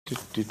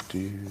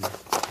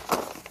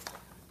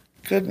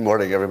Good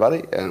morning,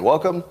 everybody, and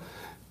welcome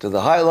to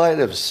the highlight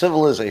of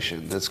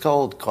civilization. It's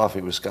called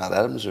Coffee with Scott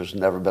Adams. There's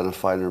never been a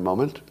finer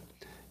moment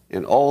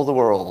in all the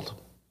world.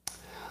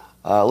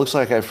 Looks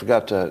like I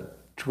forgot to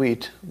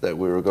tweet that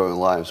we were going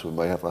live, so we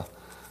might have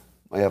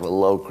a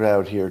low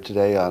crowd here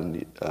today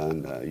on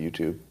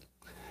YouTube.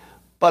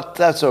 But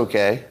that's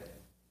okay.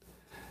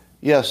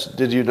 Yes,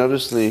 did you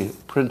notice the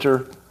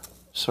printer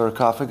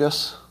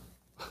sarcophagus?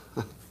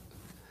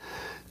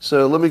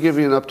 So let me give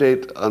you an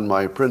update on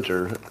my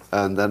printer,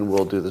 and then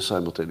we'll do the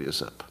simultaneous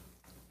sip.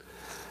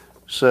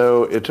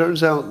 So it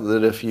turns out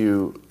that if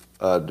you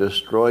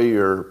destroy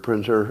your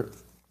printer,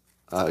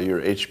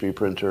 your HP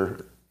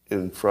printer,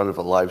 in front of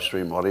a live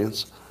stream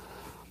audience,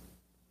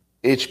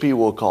 HP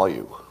will call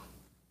you.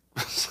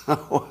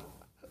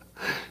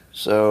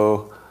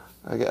 So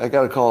I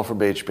got a call from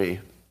HP.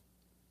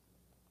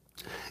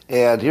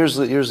 And here's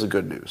the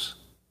good news.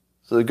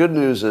 So the good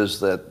news is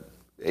that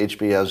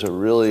HP has a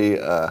really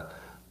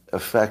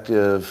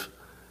effective,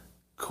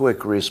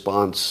 quick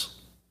response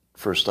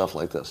for stuff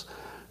like this.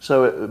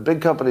 So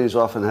big companies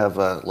often have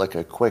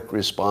a quick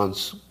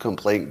response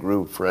complaint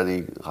group for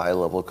any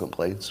high-level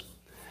complaints.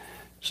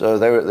 So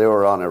they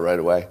were on it right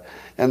away.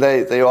 And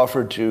they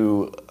offered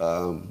to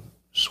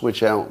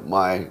switch out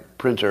my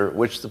printer,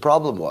 which the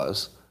problem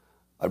was,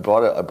 I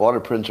bought a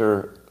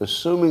printer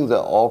assuming that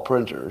all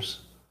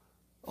printers,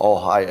 all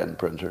high-end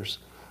printers,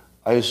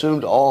 I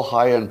assumed all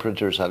high-end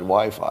printers had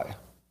Wi-Fi.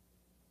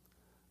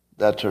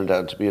 That turned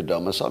out to be a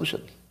dumb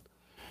assumption.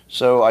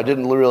 So I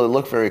didn't really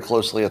look very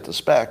closely at the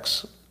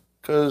specs,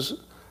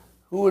 because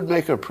who would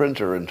make a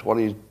printer in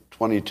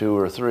 2022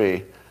 or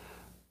 3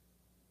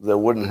 that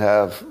wouldn't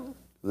have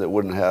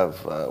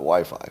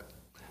Wi-Fi?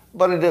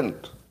 But it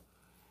didn't.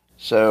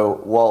 So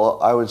while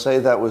I would say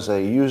that was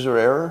a user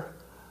error,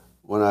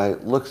 when I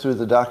looked through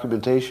the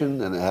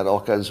documentation and it had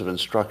all kinds of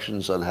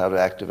instructions on how to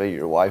activate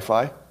your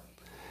Wi-Fi,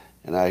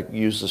 and I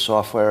used the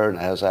software and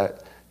it has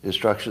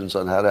instructions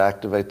on how to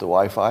activate the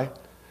Wi-Fi,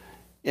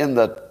 in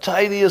the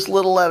tiniest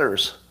little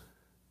letters,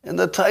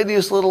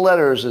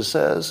 it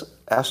says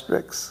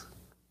asterisk,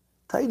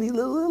 tiny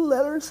little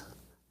letters,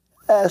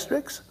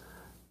 asterisk,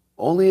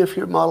 only if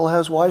your model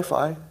has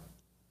Wi-Fi.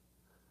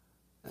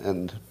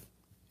 And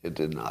it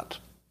did not.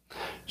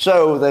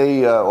 So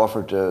they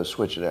offered to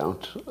switch it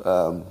out.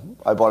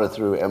 I bought it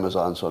through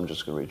Amazon, so I'm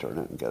just going to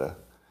return it and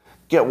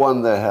get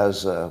one that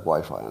has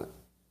Wi-Fi on it.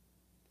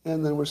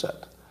 And then we're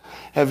set.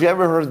 Have you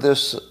ever heard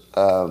this?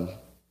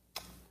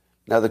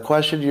 Now, the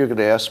question you're going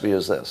to ask me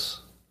is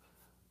this.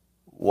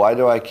 Why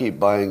do I keep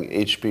buying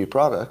HP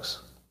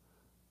products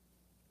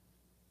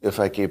if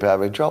I keep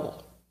having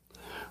trouble?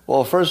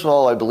 Well, first of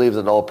all, I believe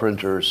that all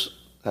printers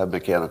have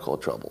mechanical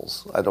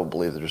troubles. I don't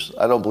believe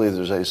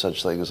there's any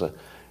such thing as a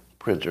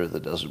printer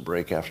that doesn't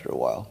break after a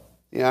while.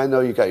 Yeah, I know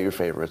you got your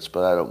favorites,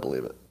 but I don't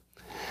believe it.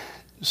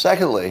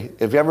 Secondly,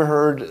 have you ever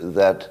heard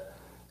that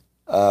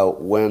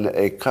when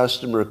a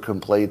customer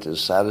complaint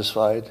is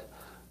satisfied,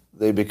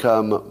 they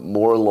become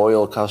more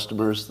loyal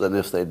customers than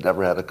if they'd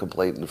never had a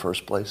complaint in the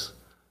first place?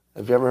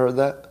 Have you ever heard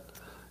that?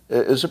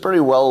 It's a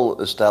pretty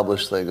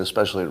well-established thing,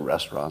 especially in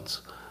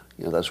restaurants.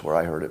 You know, that's where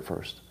I heard it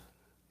first.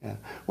 Yeah.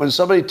 When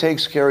somebody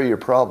takes care of your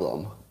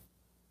problem,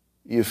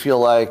 you feel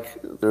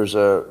like there's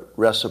a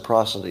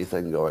reciprocity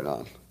thing going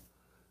on.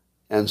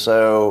 And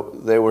so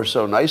they were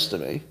so nice to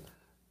me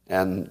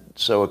and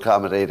so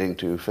accommodating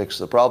to fix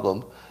the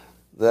problem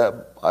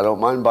that I don't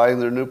mind buying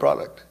their new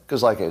product.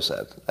 Because like I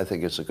said, I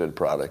think it's a good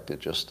product. It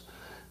just,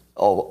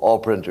 all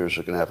printers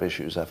are going to have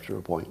issues after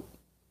a point.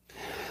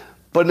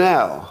 But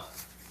now,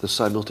 the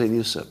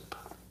simultaneous sip.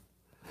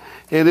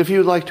 And if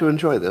you'd like to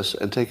enjoy this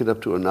and take it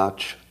up to a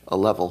notch, a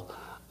level,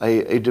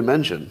 a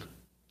dimension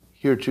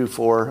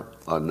heretofore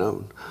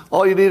unknown,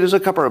 all you need is a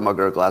cup or a mug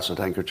or a glass, a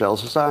tank or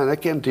chalice, a stein, a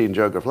canteen,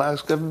 jug or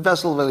flask, a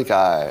vessel of any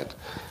kind.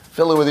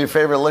 Fill it with your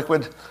favorite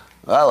liquid.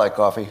 I like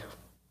coffee.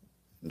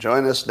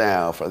 Join us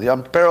now for the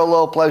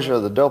unparalleled pleasure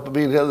of the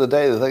dopamine hit of the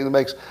day, the thing that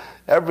makes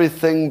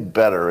everything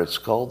better. It's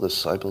called the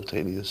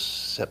simultaneous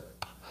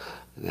sip.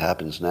 And it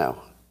happens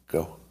now.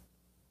 Go.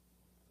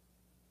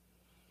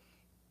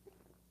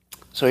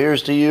 So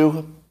here's to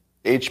you,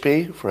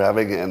 HP, for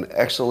having an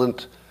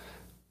excellent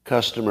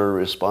customer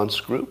response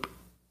group.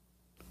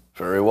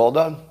 Very well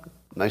done.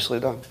 Nicely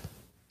done.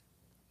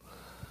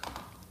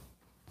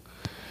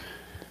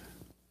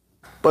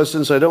 But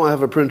since I don't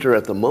have a printer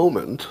at the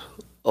moment,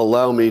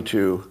 allow me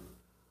to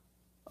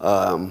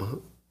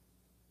go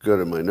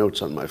to my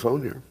notes on my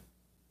phone here.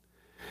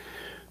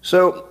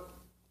 So,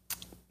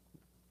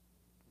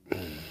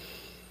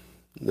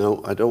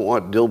 no, I don't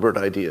want Dilbert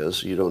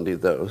ideas. You don't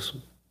need those.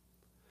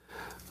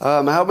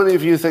 How many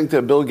of you think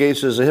that Bill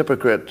Gates is a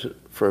hypocrite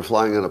for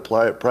flying on a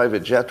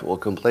private jet while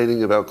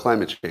complaining about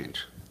climate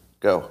change?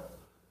 Go.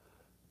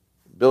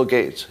 Bill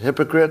Gates,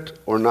 hypocrite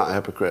or not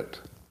hypocrite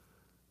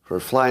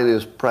for flying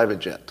his private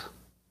jet?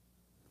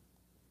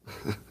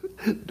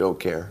 Don't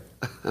care.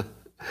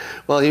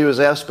 Well, he was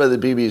asked by the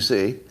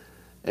BBC,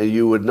 and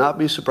you would not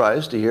be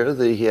surprised to hear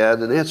that he had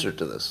an answer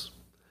to this.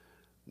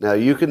 Now,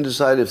 you can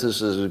decide if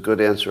this is a good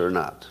answer or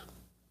not.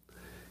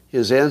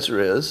 His answer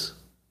is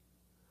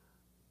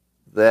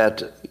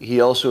that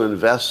he also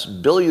invests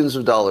billions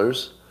of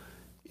dollars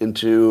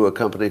into a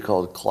company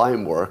called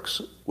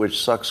Climeworks,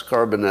 which sucks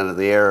carbon out of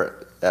the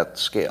air at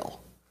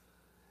scale.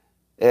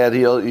 And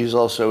he's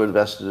also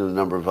invested in a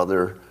number of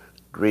other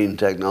green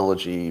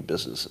technology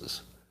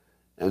businesses.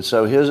 And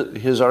so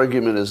his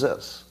argument is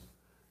this.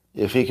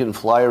 If he can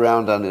fly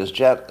around on his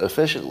jet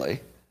efficiently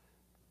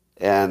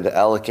and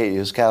allocate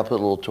his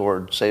capital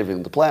toward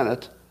saving the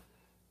planet,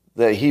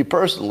 that he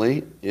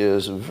personally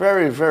is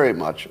very, very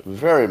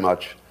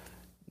much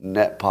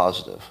net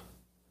positive.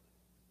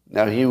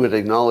 Now, he would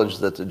acknowledge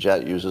that the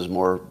jet uses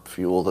more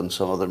fuel than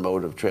some other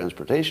mode of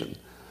transportation.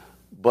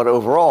 But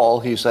overall,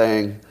 he's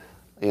saying,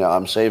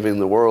 I'm saving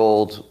the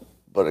world,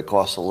 but it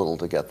costs a little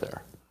to get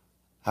there.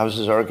 How's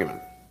his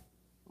argument?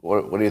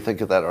 What do you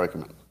think of that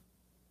argument?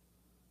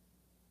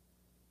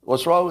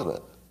 What's wrong with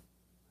it?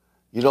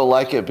 You don't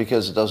like it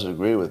because it doesn't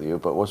agree with you,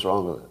 but what's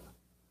wrong with it?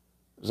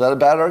 Is that a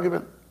bad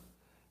argument?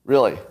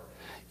 Really?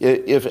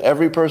 If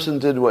every person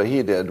did what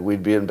he did,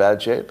 we'd be in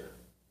bad shape?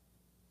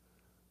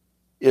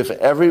 If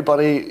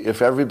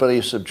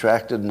everybody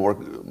subtracted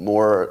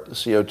more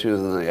CO2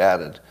 than they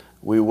added,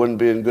 we wouldn't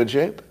be in good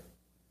shape?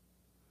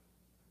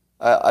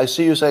 I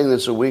see you saying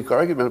it's a weak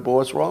argument, but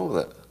what's wrong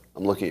with it?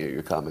 I'm looking at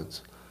your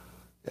comments.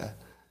 Yeah.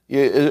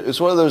 It's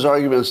one of those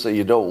arguments that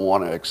you don't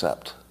want to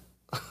accept.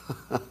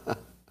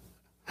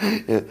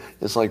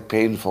 It's like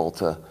painful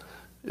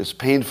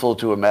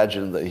to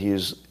imagine that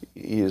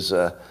he's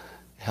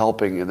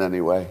helping in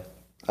any way.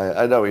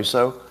 I know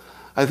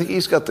I think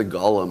he's got the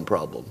Gollum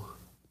problem.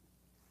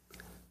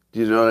 Do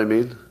you know what I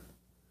mean?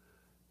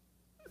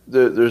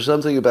 There's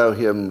something about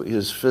him,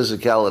 his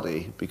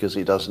physicality, because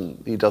he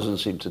doesn't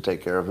seem to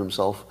take care of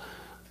himself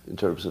in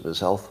terms of his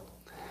health.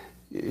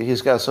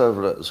 He's got sort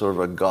of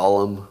a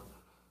Gollum,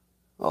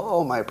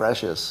 oh my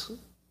precious,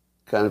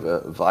 kind of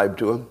a vibe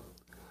to him.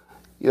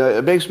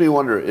 It makes me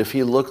wonder if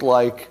he looked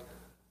like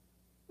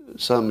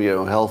some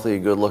healthy,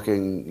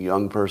 good-looking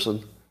young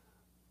person,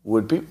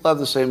 would people have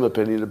the same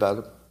opinion about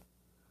him?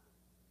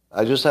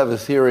 I just have a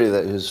theory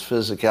that his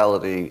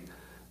physicality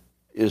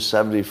is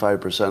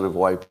 75% of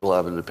why people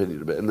have an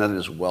opinion about it, and then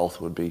his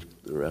wealth would be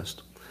the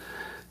rest.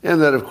 And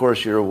then, of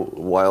course, your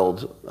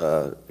wild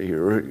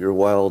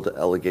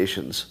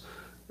allegations,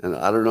 and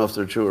I don't know if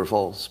they're true or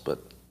false,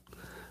 but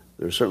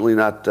they're certainly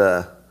not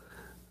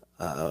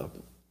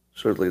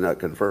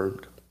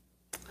confirmed.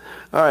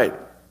 All right,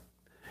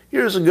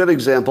 here's a good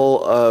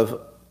example of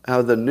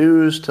how the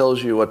news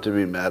tells you what to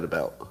be mad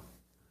about.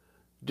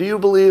 Do you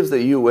believe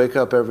that you wake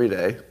up every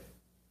day?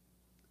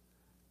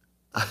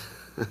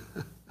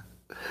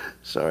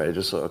 Sorry, I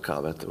just saw a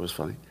comment that was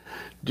funny.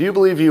 Do you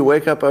believe you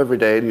wake up every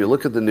day and you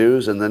look at the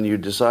news and then you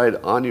decide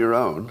on your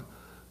own,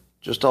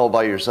 just all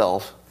by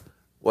yourself,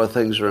 what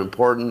things are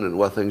important and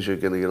what things you're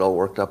going to get all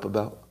worked up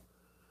about?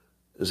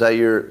 Is that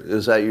your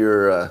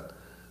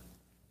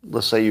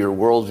let's say your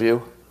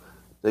worldview?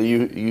 That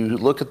you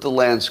look at the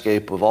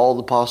landscape of all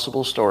the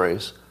possible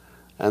stories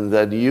and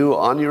then you,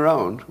 on your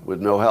own, with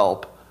no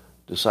help,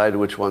 decide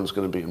which one's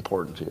going to be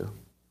important to you.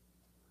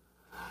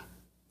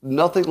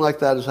 Nothing like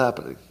that is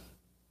happening.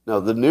 No,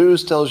 the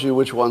news tells you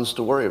which ones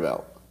to worry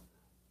about.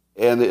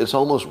 And it's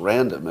almost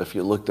random if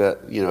you looked at,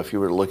 if you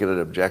were to look at it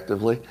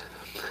objectively.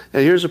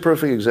 And here's a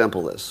perfect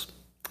example of this.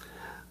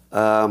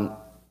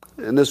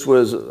 And this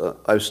was,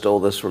 I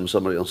stole this from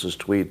somebody else's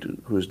tweet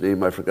whose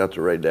name I forgot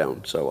to write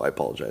down, so I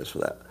apologize for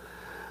that.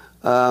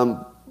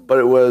 But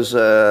it was,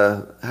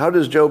 how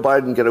does Joe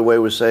Biden get away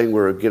with saying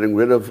we're getting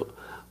rid of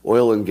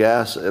oil and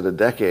gas in a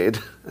decade?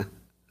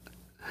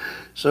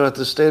 So at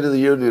the State of the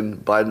Union,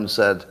 Biden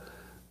said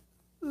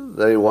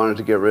they wanted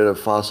to get rid of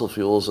fossil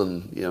fuels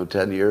in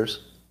 10 years.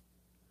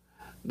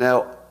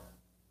 Now,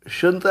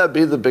 shouldn't that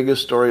be the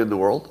biggest story in the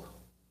world?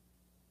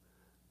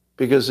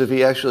 Because if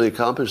he actually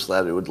accomplished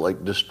that, it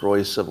would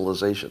destroy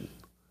civilization.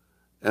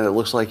 And it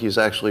looks like he's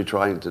actually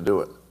trying to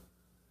do it.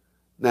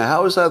 Now,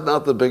 how is that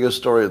not the biggest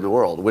story in the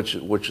world, which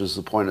is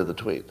the point of the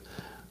tweet?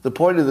 The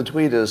point of the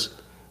tweet is,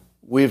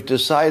 we've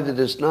decided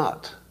it's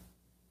not.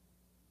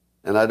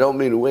 And I don't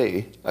mean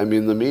we, I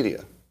mean the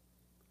media.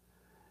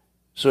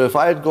 So if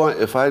I had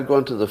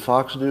gone to the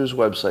Fox News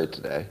website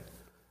today,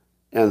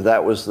 and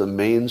that was the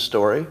main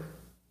story,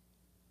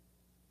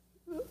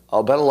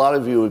 I'll bet a lot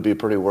of you would be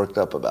pretty worked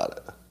up about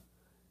it.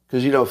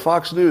 Because,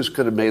 Fox News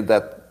could have made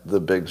that the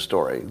big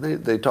story.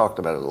 They talked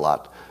about it a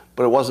lot,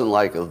 but it wasn't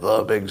like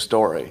the big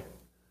story.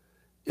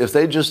 If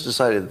they just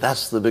decided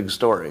that's the big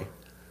story,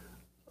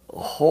 a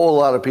whole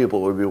lot of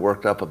people would be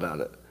worked up about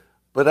it.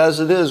 But as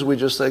it is, we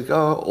just think,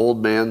 oh,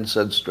 old man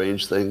said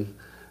strange thing,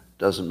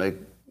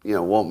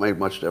 won't make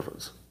much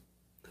difference.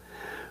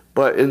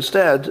 But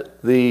instead,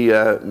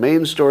 the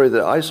main story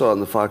that I saw on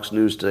the Fox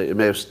News today, it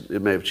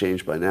may have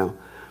changed by now,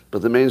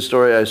 but the main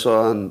story I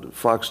saw on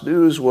Fox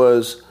News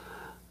was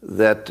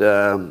that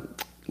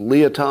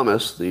Leah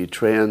Thomas, the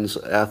trans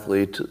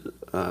athlete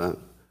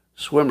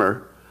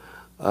swimmer,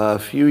 a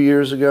few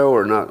years ago,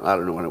 or not, I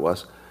don't know when it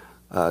was,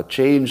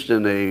 changed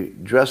in a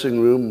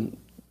dressing room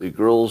the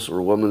girls'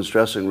 or woman's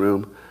dressing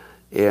room,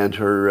 and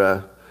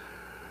her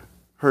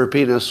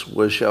penis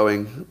was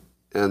showing,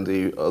 and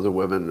the other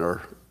women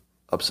are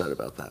upset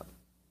about that.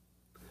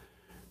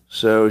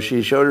 So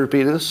she showed her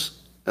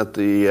penis at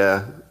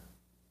the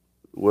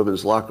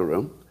women's locker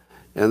room,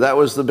 and that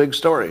was the big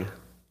story.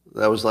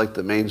 That was like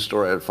the main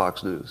story at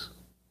Fox News.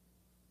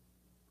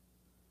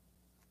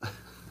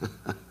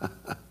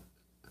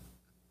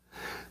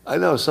 I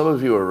know some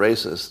of you are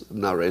racist,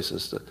 not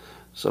racist.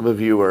 Some of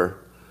you are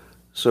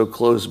so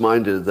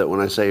close-minded that when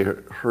I say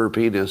her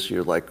penis,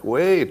 you're like,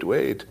 wait,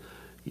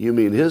 you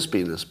mean his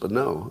penis? But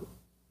no,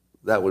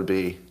 that would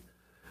be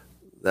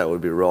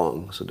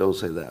wrong. So don't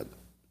say that.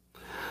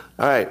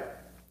 All right.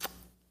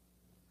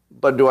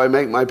 But do I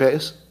make my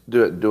case?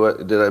 Did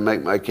I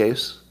make my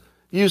case?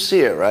 You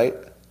see it, right?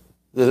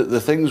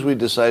 The things we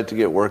decide to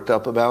get worked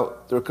up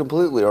about, they're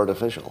completely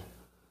artificial.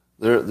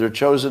 They're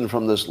chosen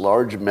from this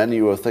large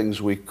menu of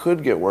things we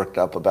could get worked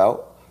up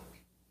about,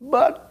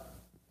 but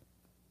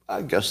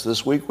I guess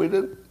this week we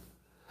didn't.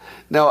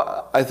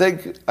 Now, I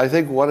think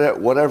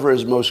whatever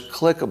is most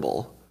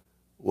clickable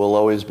will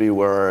always be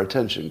where our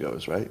attention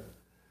goes, right?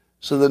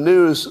 So the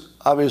news,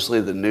 obviously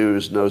the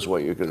news knows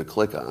what you're going to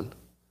click on.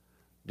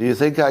 Do you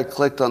think I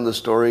clicked on the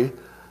story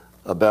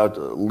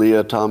about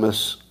Leah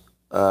Thomas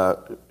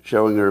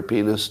showing her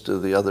penis to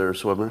the other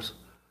swimmers?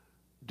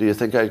 Do you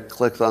think I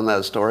clicked on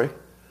that story?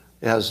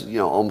 It has,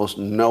 almost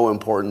no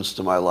importance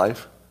to my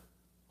life.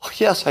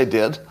 Yes, I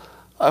did.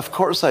 Of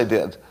course I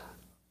did.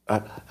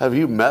 Have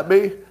you met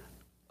me?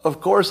 Of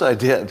course I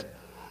did.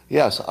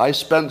 Yes, I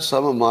spent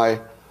some of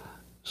my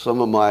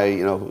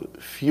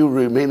few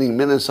remaining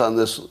minutes on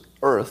this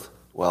earth.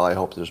 Well, I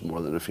hope there's more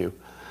than a few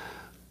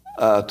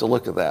to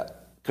look at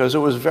that, because it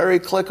was very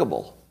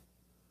clickable.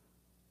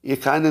 You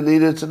kind of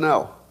needed to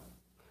know.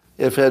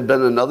 If it had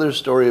been another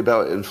story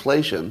about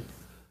inflation,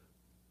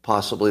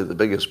 possibly the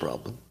biggest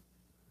problem,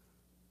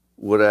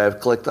 would I have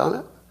clicked on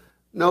it?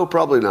 No,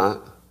 probably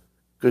not.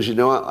 Because you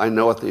know what? I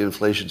know what the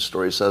inflation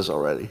story says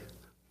already.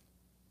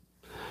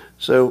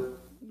 So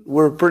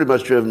we're pretty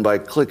much driven by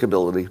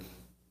clickability.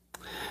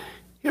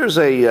 Here's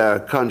a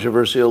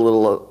controversial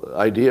little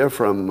idea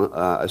from,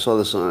 I saw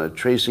this on a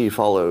Tracy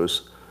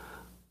Follows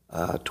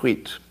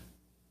tweet,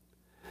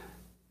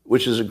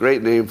 which is a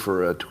great name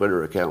for a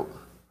Twitter account.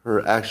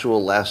 Her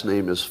actual last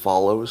name is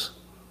Follows.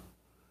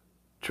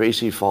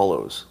 Tracy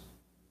Follows.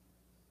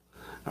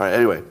 All right,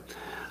 anyway.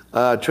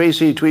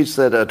 Tracy tweets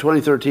that a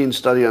 2013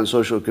 study on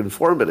social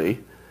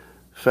conformity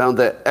found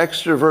that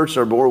extroverts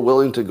are more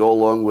willing to go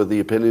along with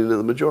the opinion of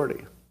the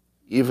majority,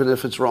 even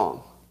if it's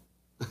wrong.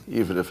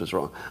 Even if it's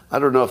wrong. I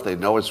don't know if they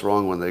know it's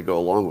wrong when they go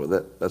along with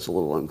it. That's a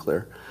little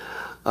unclear.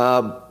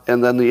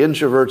 And then the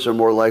introverts are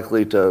more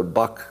likely to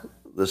buck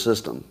the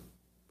system.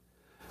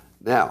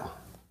 Now,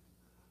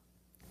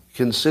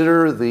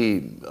 consider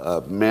the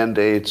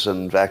mandates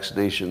and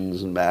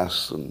vaccinations and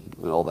masks and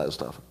all that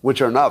stuff,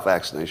 which are not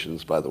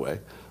vaccinations, by the way.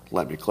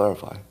 Let me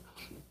clarify.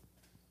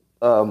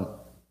 Do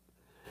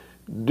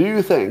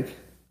you think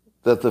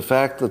that the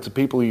fact that the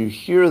people you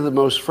hear the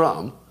most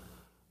from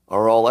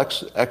are all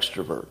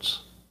extroverts?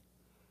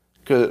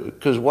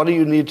 Because what do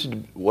you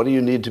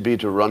need to be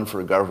to run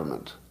for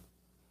government?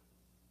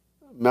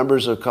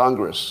 Members of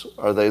Congress,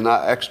 are they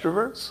not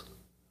extroverts?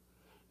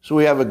 So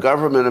we have a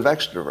government of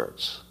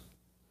extroverts.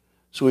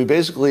 So we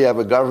basically have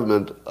a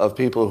government of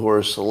people who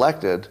are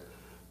selected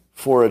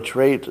for a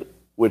trait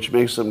which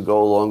makes them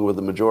go along with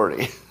the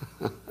majority.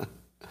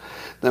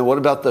 Then what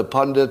about the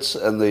pundits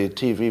and the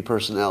TV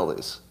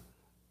personalities?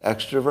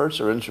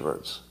 Extroverts or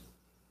introverts?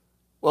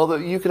 Well,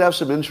 you could have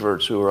some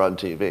introverts who are on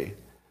TV,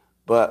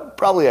 but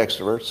probably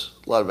extroverts,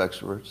 a lot of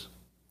extroverts.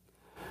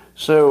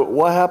 So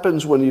what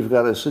happens when you've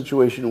got a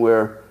situation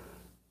where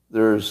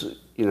there's,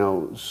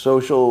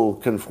 social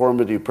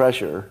conformity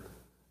pressure,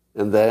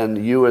 and then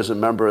you as a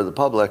member of the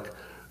public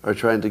are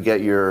trying to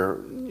get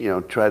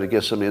try to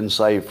get some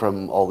insight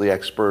from all the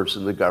experts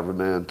in the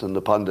government and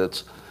the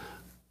pundits.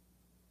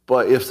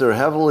 But if they're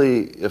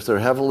heavily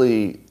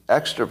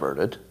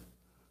extroverted,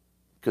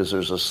 because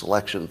there's a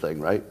selection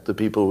thing, right? The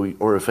people who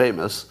are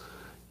famous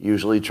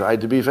usually tried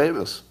to be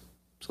famous.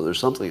 So there's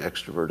something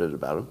extroverted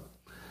about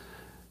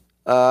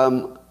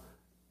them.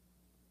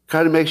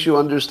 Kind of makes you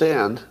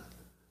understand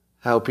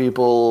how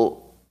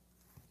people,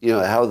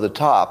 how the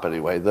top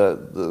anyway,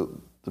 the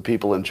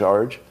people in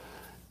charge,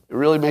 it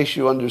really makes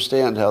you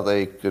understand how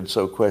they could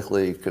so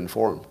quickly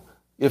conform,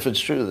 if it's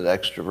true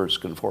that extroverts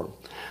conform.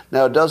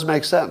 Now, it does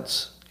make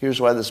sense.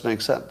 Here's why this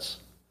makes sense.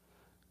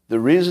 The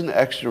reason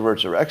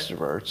extroverts are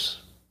extroverts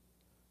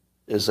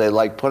is they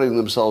like putting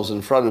themselves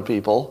in front of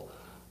people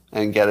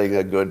and getting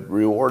a good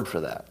reward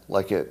for that.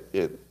 Like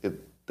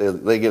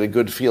they get a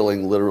good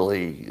feeling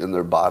literally in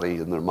their body,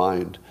 in their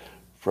mind,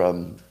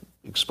 from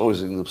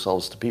exposing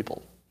themselves to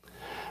people.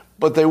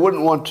 But they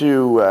wouldn't want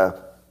to,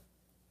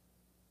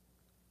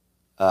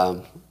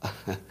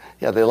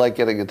 they like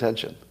getting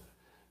attention.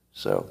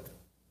 So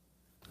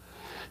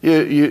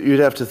you'd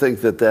have to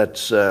think that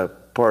that's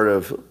part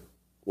of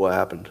what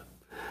happened.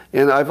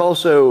 And I've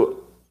also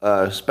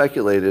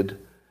speculated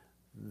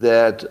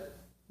that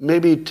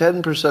maybe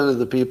 10% of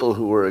the people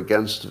who were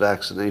against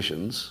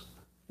vaccinations,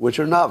 which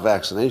are not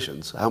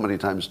vaccinations. How many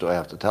times do I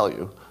have to tell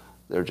you?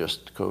 They're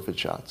just COVID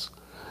shots.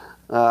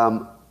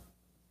 But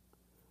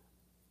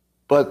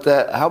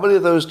how many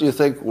of those do you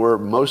think were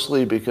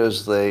mostly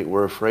because they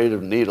were afraid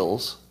of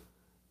needles,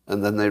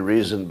 and then they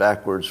reasoned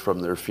backwards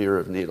from their fear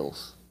of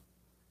needles?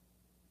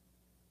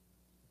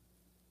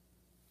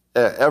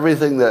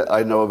 Everything that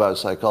I know about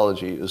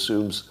psychology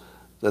assumes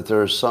that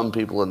there are some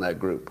people in that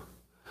group.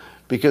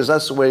 Because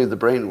that's the way the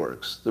brain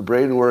works. The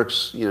brain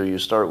works, you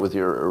start with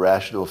your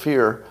irrational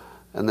fear,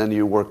 and then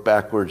you work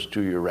backwards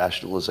to your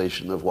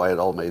rationalization of why it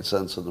all made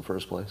sense in the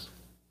first place.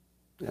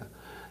 Yeah.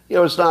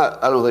 It's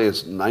not, I don't think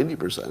it's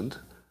 90%,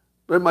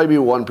 but it might be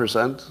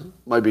 1%,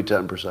 might be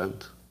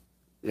 10%.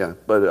 Yeah,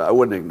 but I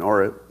wouldn't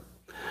ignore it.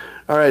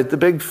 All right, the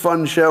big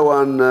fun show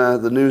on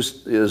the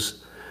news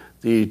is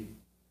the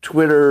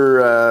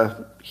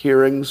Twitter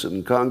hearings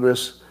in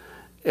Congress.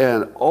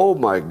 And oh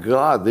my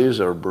God, these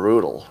are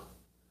brutal.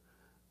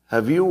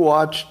 Have you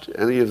watched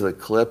any of the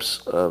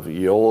clips of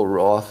Yoel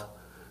Roth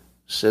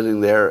sitting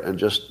there and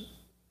just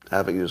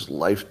having his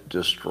life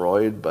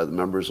destroyed by the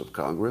members of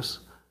Congress?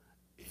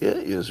 It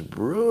is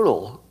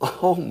brutal.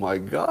 Oh my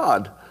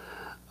God.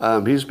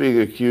 He's being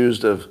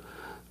accused of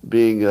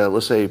being,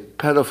 let's say,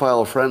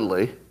 pedophile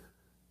friendly.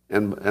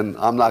 And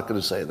I'm not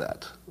going to say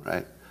that,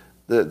 right?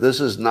 This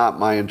is not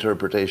my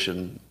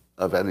interpretation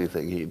of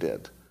anything he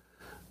did.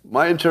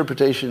 My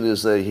interpretation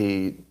is that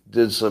he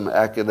did some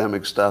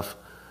academic stuff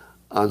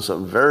on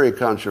some very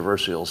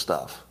controversial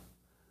stuff,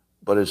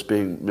 but it's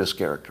being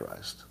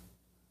mischaracterized.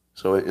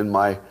 So in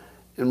my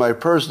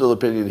personal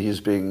opinion,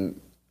 he's being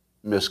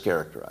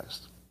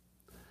mischaracterized.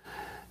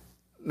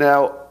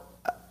 Now,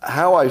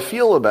 how I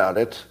feel about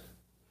it,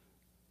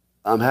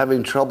 I'm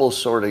having trouble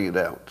sorting it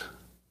out.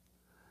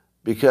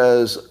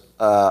 Because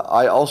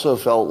I also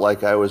felt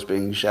like I was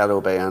being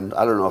shadow banned.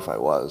 I don't know if I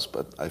was,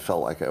 but I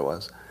felt like I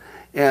was.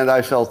 And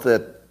I felt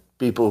that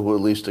people who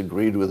at least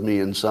agreed with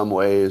me in some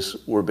ways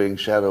were being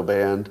shadow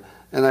banned,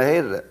 and I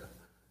hated it.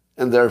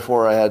 And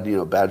therefore I had,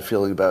 bad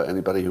feeling about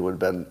anybody who had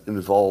been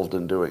involved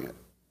in doing it.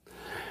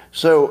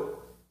 So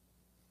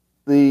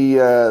the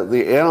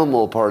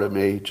animal part of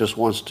me just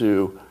wants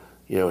to,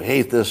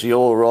 hate this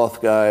Yoel Roth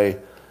guy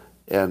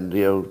and,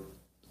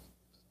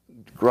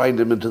 grind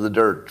him into the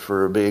dirt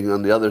for being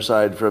on the other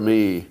side from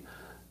me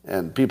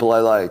and people I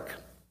like.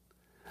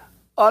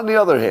 On the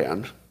other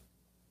hand,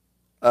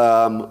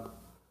 I'm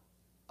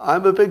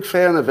a big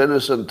fan of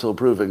innocent until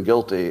proven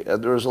guilty,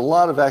 and there's a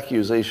lot of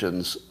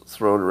accusations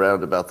thrown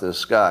around about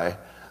this guy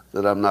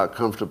that I'm not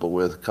comfortable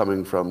with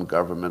coming from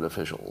government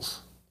officials.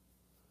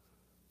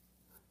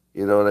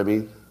 You know what I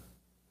mean?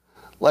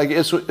 Like,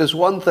 it's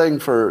one thing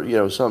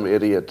for, some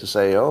idiot to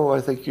say, oh,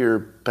 I think you're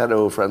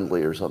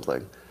pedo-friendly or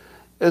something.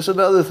 It's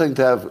another thing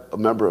to have a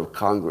member of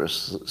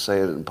Congress say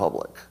it in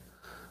public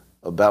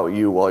about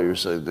you while you're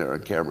sitting there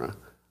on camera.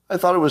 I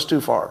thought it was too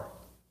far.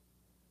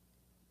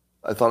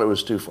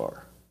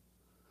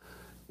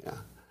 Yeah.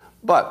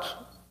 But,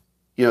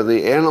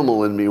 the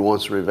animal in me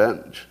wants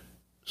revenge.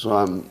 So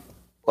I'm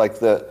like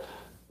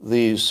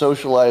the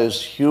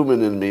socialized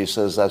human in me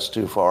says that's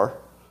too far,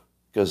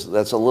 because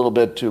that's a little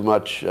bit too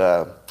much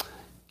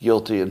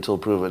guilty until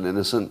proven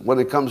innocent. When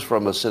it comes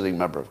from a sitting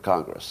member of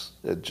Congress,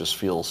 it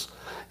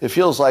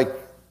feels like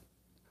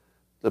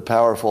the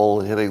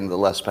powerful hitting the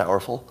less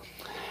powerful.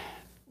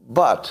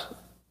 But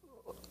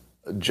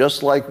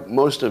just like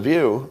most of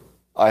you,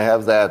 I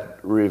have that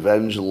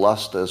revenge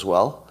lust as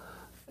well,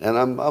 and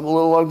I'm a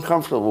little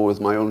uncomfortable with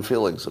my own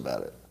feelings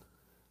about it.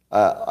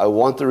 I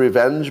want the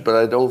revenge, but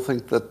I don't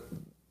think that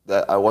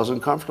I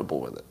wasn't comfortable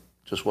with it.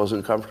 Just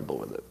wasn't comfortable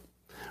with it,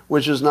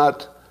 which is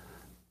not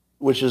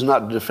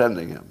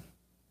defending him,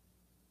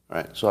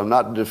 right? So I'm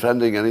not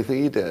defending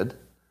anything he did.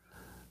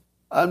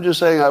 I'm just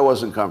saying I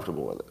wasn't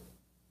comfortable with it.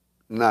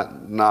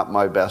 Not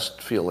my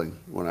best feeling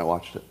when I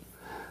watched it.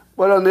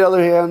 But on the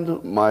other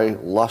hand, my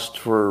lust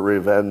for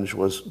revenge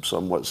was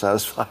somewhat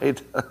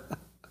satisfied.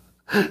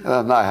 And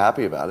I'm not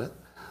happy about it.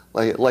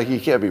 Like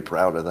you can't be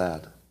proud of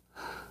that.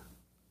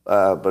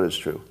 But it's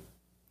true.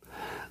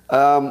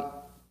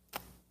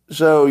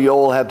 So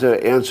Yoel had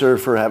to answer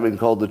for having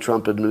called the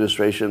Trump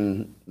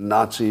administration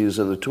Nazis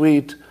in a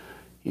tweet.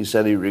 He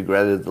said he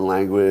regretted the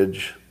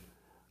language.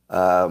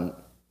 But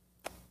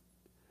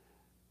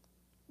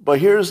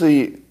here's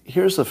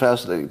the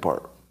fascinating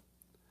part.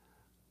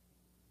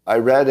 I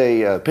read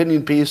a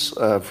opinion piece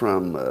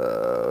from,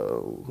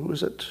 who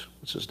is it?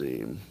 What's his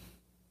name?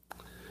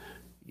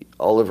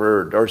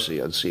 Oliver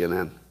Darcy on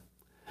CNN.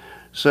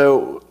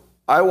 So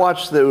I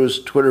watched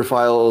those Twitter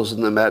files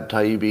and the Matt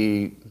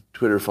Taibbi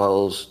Twitter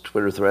files,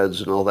 Twitter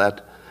threads and all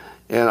that,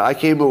 and I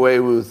came away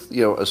with,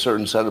 a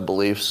certain set of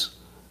beliefs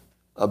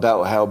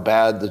about how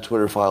bad the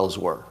Twitter files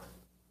were.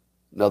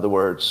 In other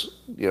words,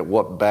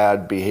 what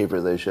bad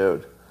behavior they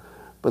showed.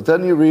 But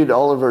then you read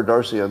Oliver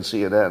Darcy on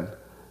CNN,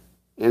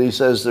 and he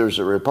says there's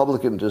a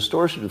Republican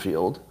distortion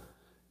field.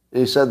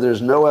 And he said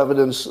there's no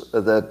evidence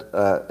that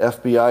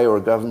FBI or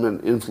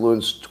government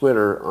influenced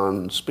Twitter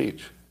on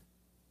speech.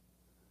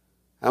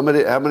 How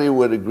many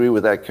would agree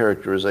with that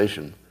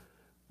characterization?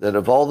 That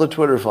of all the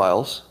Twitter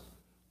files,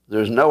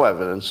 there's no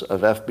evidence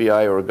of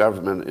FBI or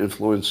government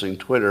influencing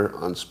Twitter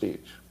on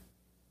speech.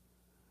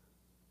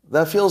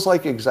 That feels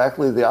like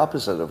exactly the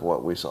opposite of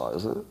what we saw,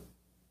 isn't it?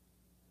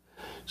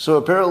 So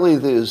apparently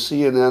the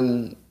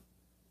CNN,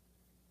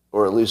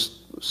 or at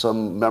least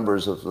some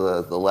members of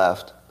the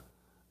left,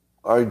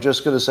 are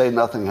just going to say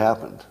nothing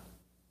happened.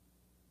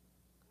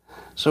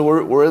 So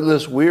we're in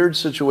this weird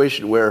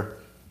situation where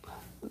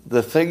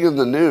the thing in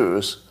the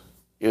news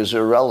is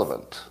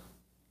irrelevant.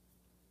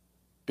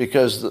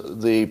 Because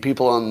the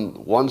people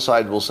on one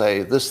side will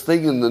say, this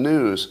thing in the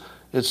news,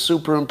 it's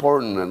super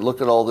important, and look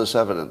at all this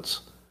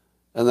evidence.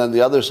 And then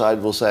the other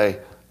side will say,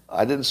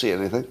 I didn't see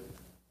anything.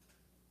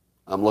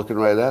 I'm looking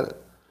right at it.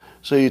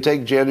 So you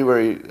take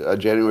January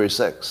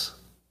 6th.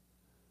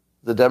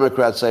 The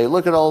Democrats say,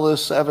 look at all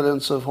this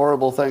evidence of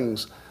horrible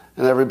things.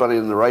 And everybody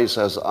in the right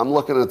says, I'm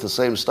looking at the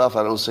same stuff,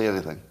 I don't see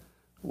anything.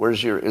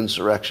 Where's your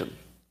insurrection?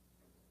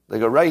 They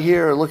go, right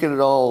here, look at it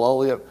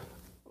all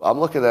I'm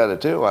looking at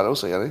it too, I don't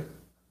see any.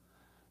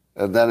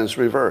 And then it's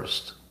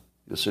reversed.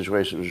 The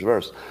situation is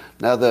reversed.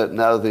 Now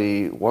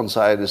the one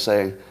side is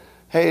saying,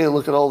 hey,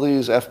 look at all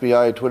these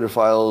FBI Twitter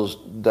files,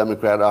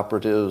 Democrat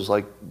operatives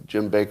like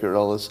Jim Baker and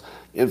all this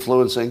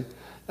influencing.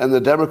 And the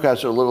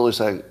Democrats are literally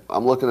saying,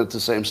 I'm looking at the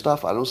same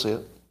stuff, I don't see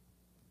it.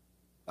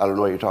 I don't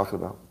know what you're talking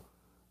about.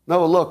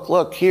 No,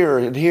 look, here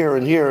and here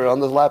and here on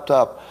the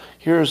laptop.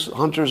 Here's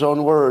Hunter's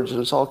own words,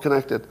 and it's all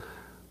connected.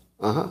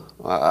 I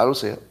don't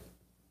see it.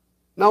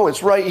 No,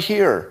 it's right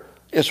here.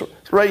 It's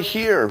right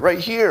here, right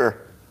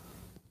here.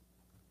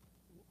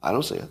 I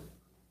don't see it.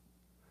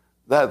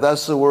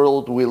 That's the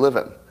world we live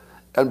in.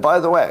 And by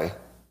the way,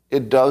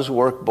 it does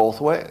work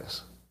both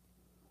ways.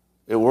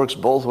 It works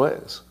both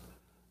ways.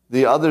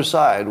 The other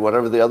side,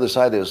 whatever the other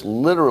side is,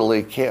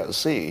 literally can't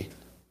see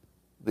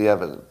the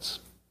evidence.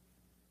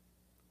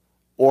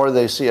 Or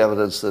they see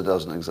evidence that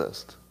doesn't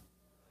exist.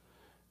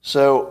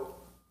 So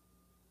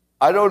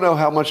I don't know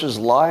how much is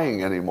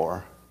lying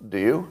anymore. Do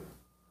you?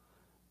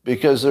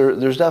 Because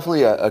there's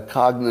definitely a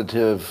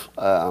cognitive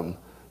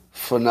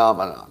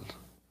phenomenon,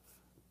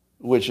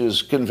 which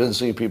is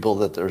convincing people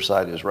that their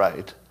side is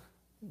right,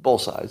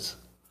 both sides.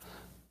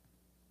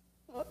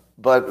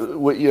 But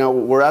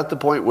we're at the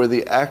point where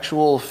the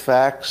actual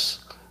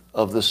facts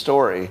of the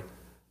story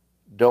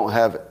don't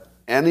have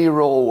any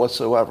role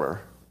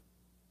whatsoever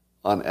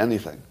on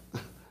anything.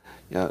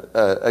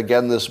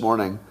 Again this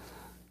morning,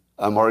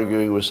 I'm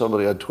arguing with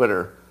somebody on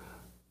Twitter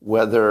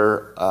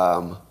whether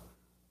long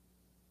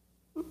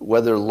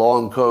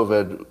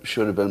COVID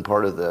should have been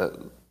part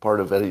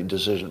of any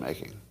decision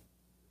making.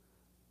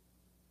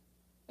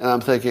 And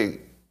I'm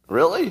thinking,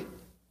 really?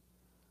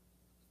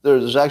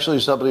 There's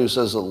actually somebody who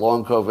says that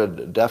long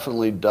COVID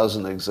definitely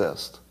doesn't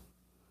exist.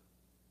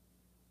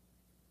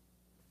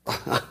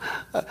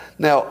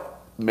 Now,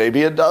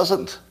 maybe it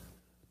doesn't.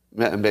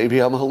 Maybe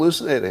I'm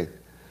hallucinating.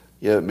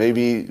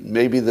 Maybe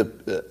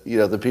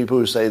the people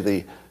who say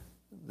the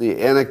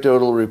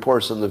anecdotal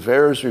reports in the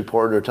VAERS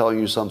report are telling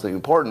you something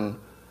important,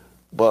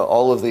 but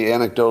all of the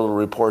anecdotal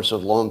reports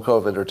of long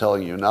COVID are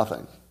telling you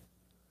nothing.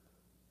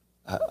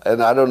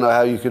 And I don't know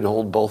how you can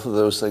hold both of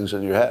those things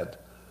in your head.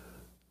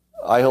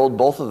 I hold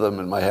both of them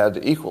in my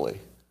head equally.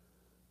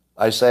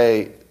 I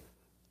say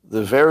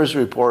the VAERS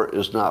report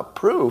is not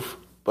proof,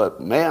 but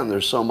man,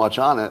 there's so much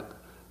on it.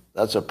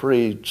 That's a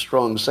pretty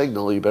strong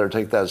signal. You better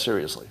take that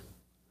seriously.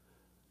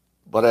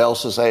 But I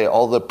also say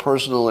all the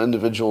personal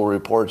individual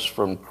reports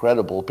from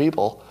credible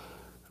people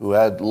who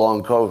had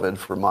long COVID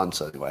for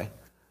months anyway,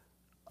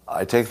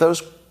 I take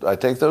those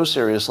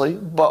seriously,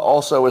 but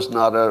also it's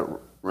not a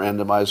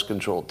randomized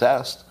controlled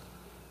test.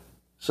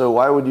 So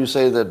why would you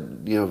say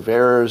that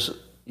VAERS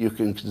you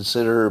can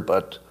consider,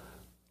 but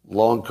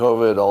long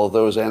COVID, all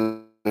those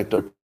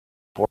anecdotal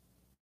reports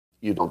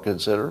you don't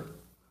consider?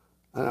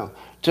 I don't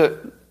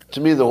know. To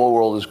me, the whole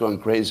world is going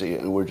crazy,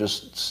 and we're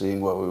just seeing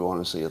what we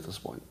want to see at this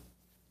point.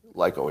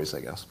 Like always,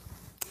 I guess.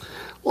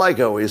 Like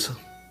always.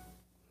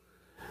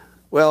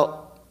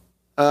 Well,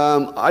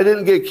 I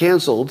didn't get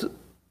canceled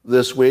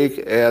this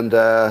week, and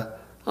I'm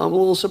a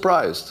little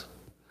surprised.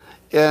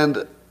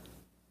 And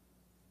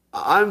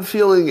I'm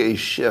feeling a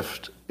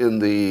shift in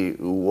the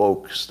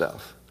woke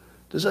stuff.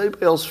 Does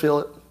anybody else feel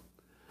it?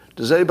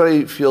 Does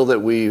anybody feel that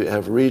we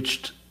have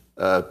reached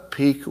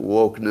peak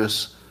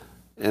wokeness,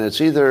 and it's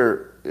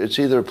either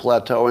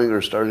plateauing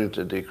or starting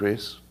to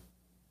decrease?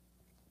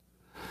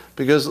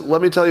 Because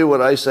let me tell you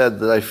what I said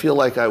that I feel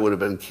like I would have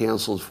been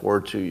canceled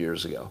for 2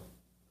 years ago.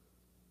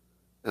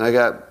 And I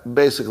got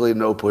basically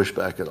no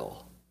pushback at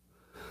all.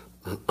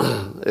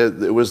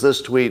 It was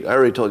this tweet. I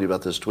already told you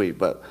about this tweet,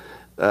 but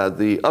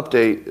the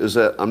update is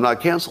that I'm not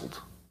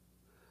canceled.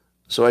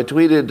 So I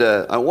tweeted,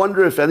 I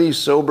wonder if any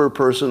sober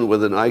person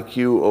with an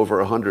IQ over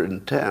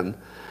 110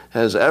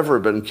 has ever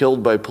been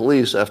killed by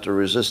police after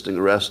resisting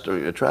arrest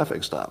during a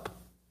traffic stop.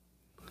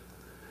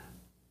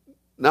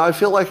 Now, I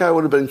feel like I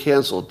would have been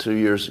canceled 2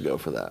 years ago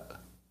for that.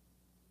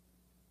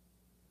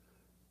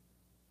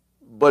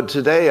 But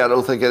today, I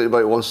don't think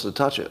anybody wants to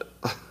touch it.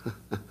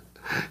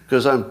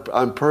 because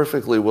I'm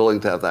perfectly willing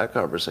to have that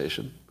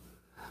conversation.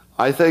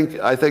 I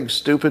think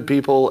stupid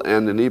people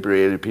and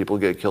inebriated people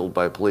get killed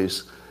by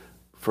police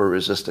for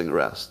resisting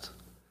arrest.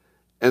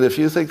 And if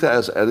you think that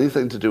has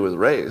anything to do with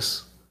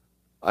race,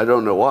 I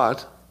don't know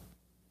what.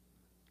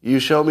 You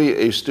show me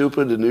a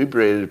stupid,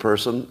 inebriated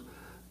person,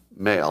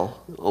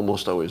 male,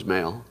 almost always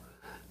male,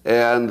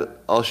 and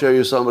I'll show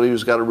you somebody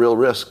who's got a real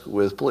risk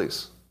with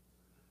police.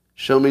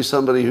 Show me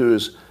somebody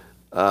who's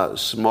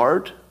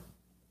smart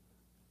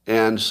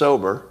and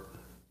sober,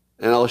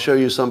 and I'll show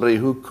you somebody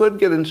who could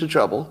get into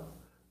trouble,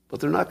 but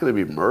they're not going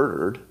to be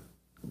murdered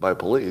by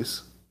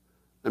police.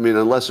 I mean,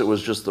 unless it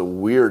was just the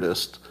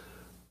weirdest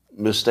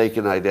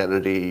mistaken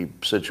identity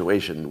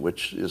situation,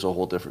 which is a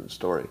whole different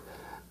story.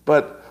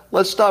 But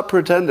let's stop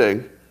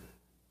pretending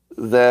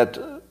that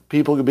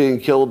people being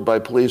killed by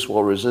police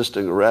while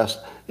resisting arrest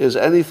is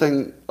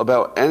anything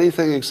about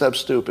anything except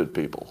stupid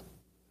people.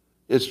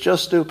 It's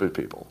just stupid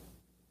people.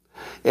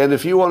 And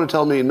if you want to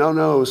tell me,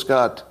 no,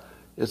 Scott,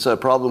 it's a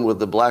problem with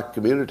the black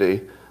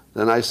community,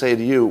 then I say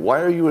to you,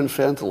 why are you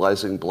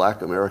infantilizing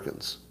black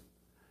Americans?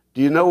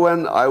 Do you know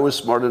when I was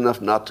smart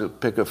enough not to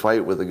pick a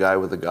fight with a guy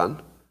with a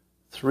gun?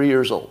 3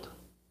 years old.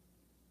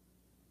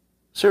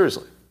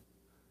 Seriously.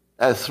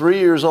 At 3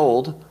 years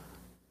old,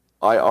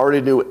 I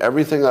already knew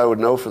everything I would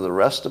know for the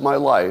rest of my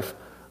life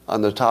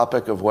on the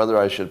topic of whether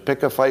I should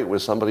pick a fight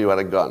with somebody who had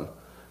a gun.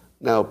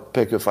 Now,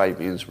 pick a fight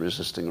means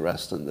resisting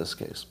arrest in this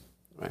case,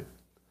 right?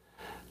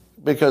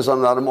 Because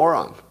I'm not a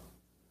moron.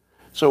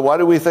 So why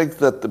do we think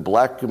that the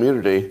black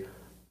community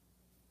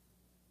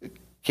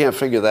can't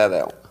figure that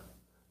out?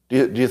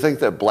 Do you think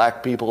that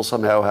black people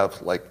somehow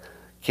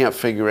can't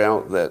figure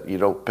out that you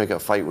don't pick a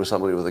fight with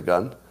somebody with a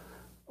gun?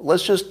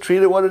 Let's just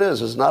treat it what it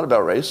is. It's not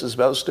about race. It's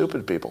about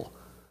stupid people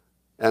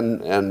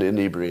and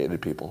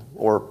inebriated people,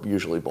 or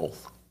usually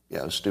both.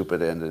 Yeah,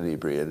 stupid and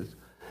inebriated.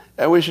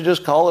 And we should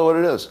just call it what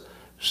it is.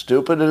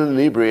 Stupid and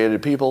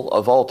inebriated people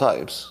of all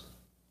types.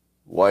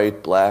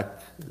 White, black,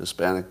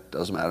 Hispanic,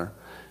 doesn't matter.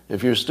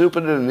 If you're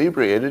stupid and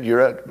inebriated,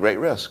 you're at great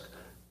risk.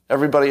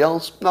 Everybody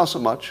else, not so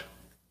much.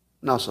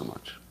 Not so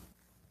much.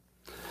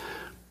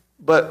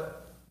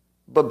 But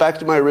back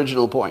to my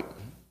original point.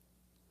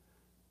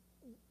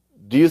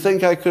 Do you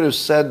think I could have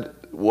said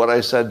what I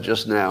said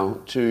just now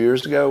 2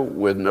 years ago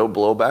with no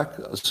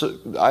blowback? So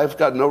I've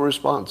got no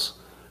response,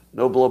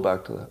 no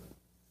blowback to that.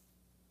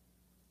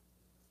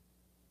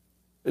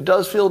 It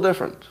does feel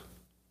different.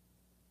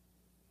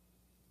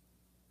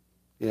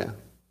 Yeah,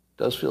 it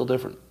does feel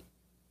different.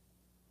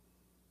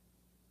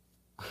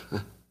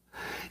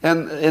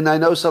 And I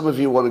know some of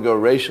you want to go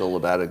racial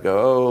about it,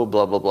 go, oh,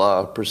 blah, blah,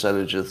 blah,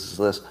 percentages,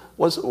 this.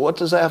 What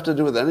does that have to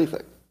do with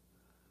anything?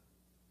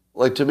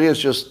 Like, to me, it's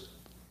just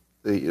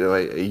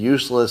a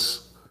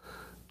useless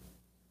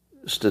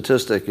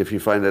statistic if you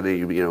find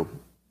any,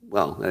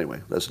 well,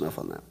 anyway, that's enough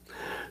on that.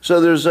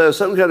 So there's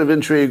some kind of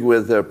intrigue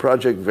with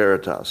Project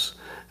Veritas,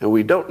 and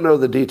we don't know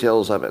the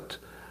details of it.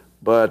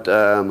 But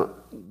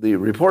the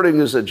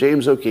reporting is that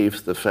James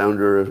O'Keefe, the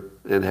founder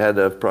and head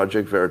of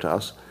Project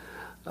Veritas,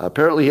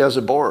 apparently he has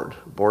a board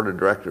of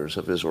directors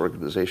of his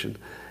organization,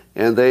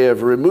 and they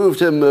have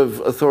removed him of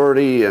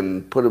authority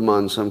and put him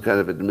on some kind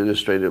of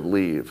administrative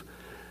leave.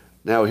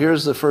 Now,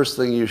 here's the first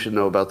thing you should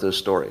know about this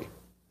story.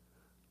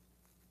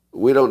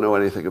 We don't know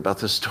anything about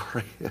this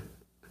story.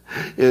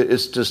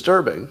 It's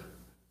disturbing,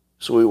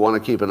 so we want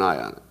to keep an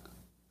eye on it,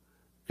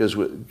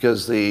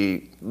 because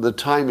the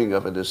timing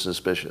of it is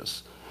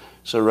suspicious.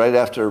 So right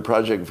after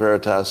Project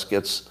Veritas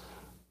gets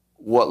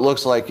what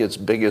looks like its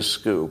biggest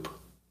scoop,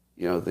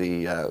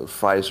 the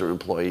Pfizer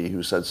employee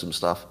who said some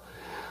stuff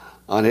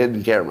on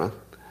hidden camera,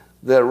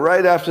 that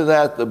right after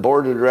that, the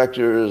board of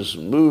directors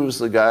moves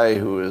the guy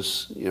who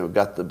has,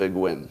 got the big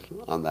win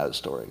on that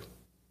story.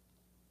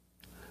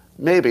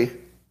 Maybe.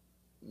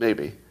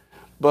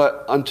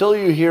 But until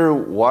you hear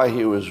why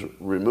he was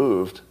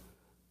removed,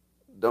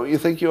 don't you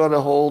think you ought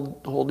to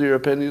hold your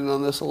opinion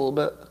on this a little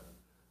bit?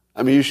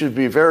 I mean, you should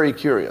be very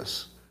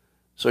curious.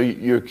 So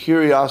your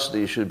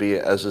curiosity should be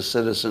as a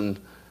citizen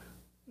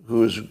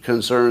who's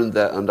concerned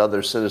that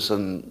another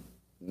citizen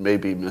may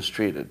be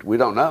mistreated. We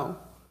don't know.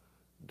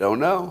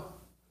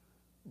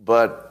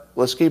 But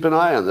let's keep an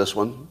eye on this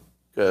one,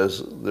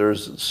 because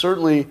there's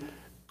certainly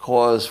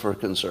cause for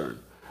concern.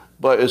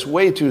 But it's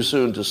way too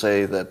soon to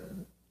say that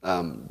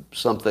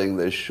something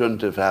that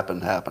shouldn't have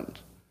happened.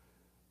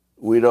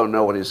 We don't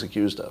know what he's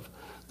accused of.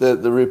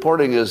 The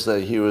reporting is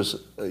that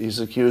he's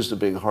accused of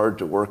being hard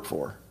to work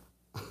for.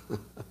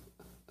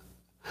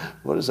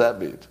 What does that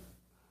mean?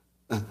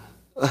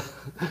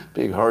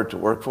 Being hard to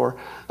work for?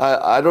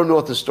 I don't know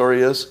what the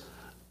story is,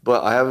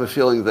 but I have a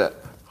feeling that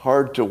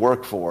hard to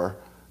work for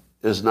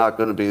is not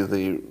going to be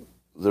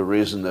the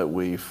reason that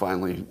we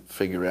finally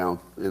figure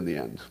out in the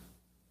end.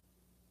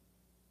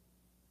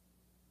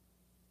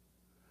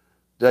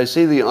 Did I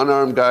see the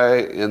unarmed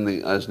guy on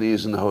his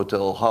knees in the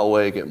hotel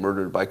hallway get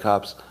murdered by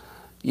cops?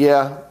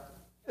 Yeah,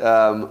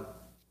 but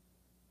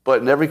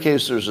in every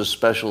case there's a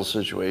special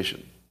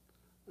situation.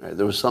 Right?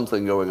 There was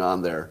something going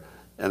on there,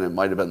 and it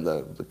might have been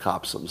the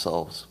cops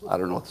themselves. I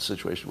don't know what the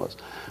situation was.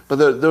 But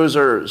those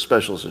are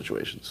special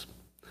situations.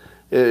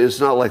 It's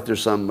not like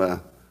there's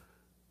some...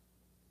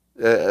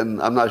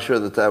 and I'm not sure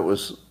that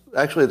was...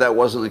 Actually, that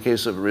wasn't the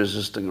case of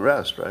resisting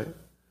arrest, right?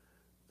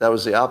 That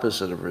was the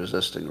opposite of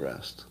resisting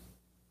arrest.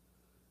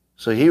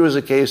 So he was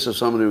a case of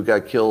someone who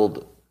got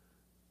killed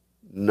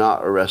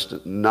not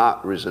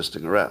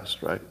resisting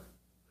arrest, right?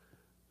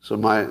 So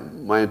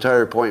my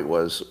entire point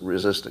was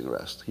resisting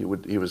arrest. He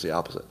was the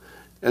opposite.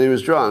 And he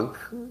was drunk,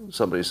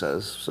 somebody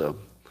says. So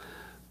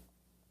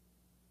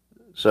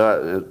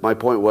my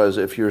point was,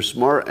 if you're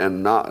smart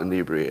and not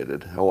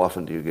inebriated, how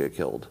often do you get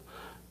killed?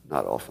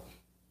 Not often.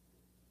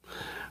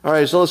 All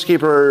right, so let's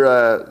keep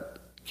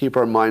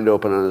our mind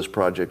open on this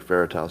Project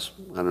Veritas.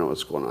 I don't know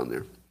what's going on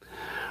there.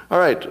 All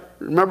right,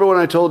 remember when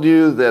I told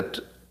you that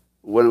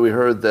when we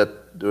heard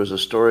that there was a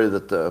story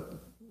that the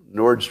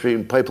Nord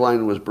Stream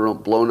pipeline was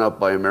blown up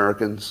by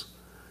Americans?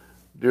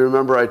 Do you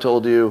remember I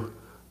told you,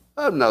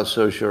 I'm not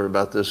so sure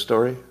about this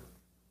story?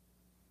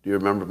 Do you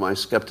remember my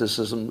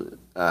skepticism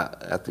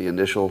at the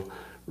initial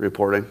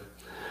reporting?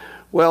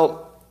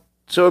 Well,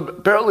 so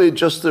apparently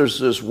there's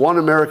this one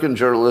American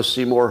journalist,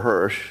 Seymour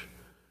Hersh,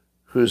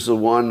 who's the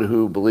one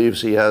who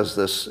believes he has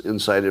this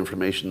inside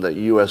information that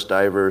U.S.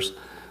 divers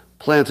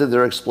planted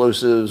their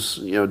explosives,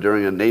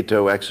 during a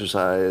NATO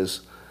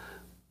exercise,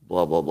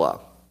 blah, blah, blah.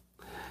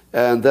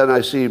 And then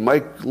I see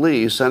Mike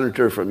Lee,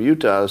 senator from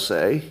Utah,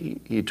 say,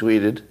 he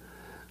tweeted,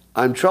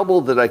 I'm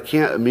troubled that I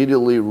can't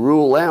immediately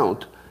rule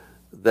out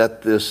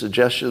the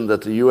suggestion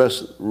that the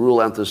U.S.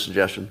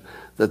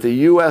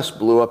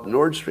 blew up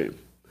Nord Stream.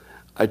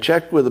 I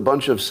checked with a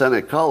bunch of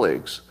Senate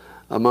colleagues.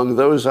 Among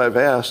those I've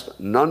asked,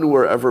 none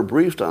were ever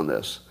briefed on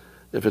this.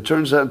 If it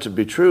turns out to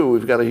be true,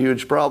 we've got a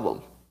huge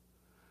problem.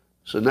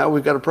 So now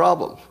we've got a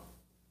problem.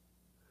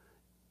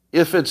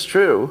 If it's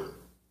true,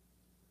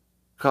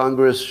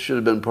 Congress should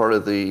have been part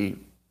of the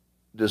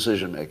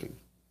decision-making.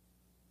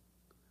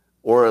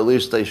 Or at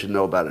least they should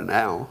know about it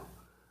now.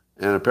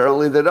 And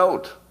apparently they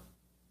don't.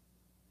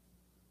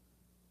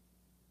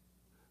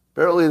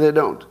 Apparently they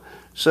don't.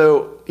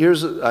 So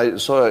I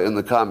saw in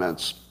the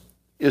comments,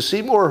 is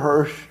Seymour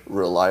Hersh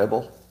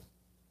reliable?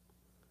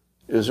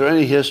 Is there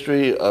any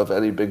history of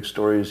any big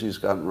stories he's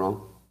gotten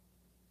wrong?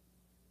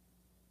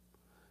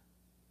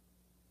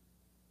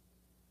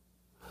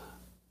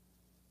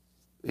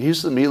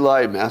 He's the My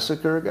Lai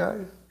massacre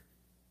guy?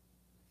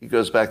 He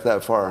goes back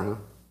that far, huh?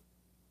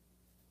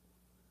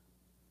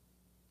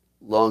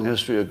 Long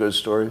history of good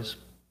stories?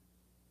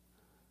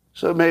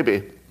 So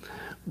maybe.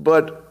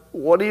 But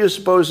what do you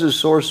suppose his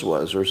source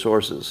was, or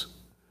sources?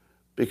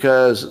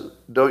 Because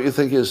don't you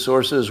think his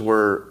sources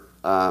were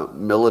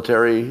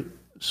military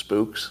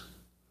spooks?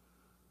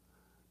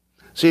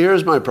 See,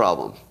 here's my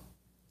problem.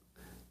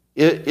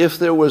 If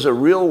there was a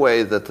real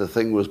way that the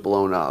thing was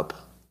blown up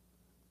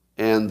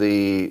and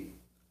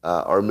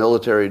our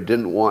military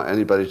didn't want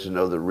anybody to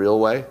know the real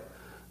way,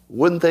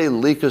 wouldn't they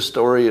leak a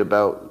story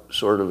about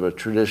sort of a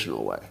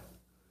traditional way?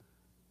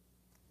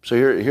 So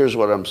here's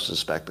what I'm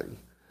suspecting.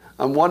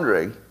 I'm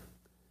wondering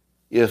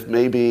if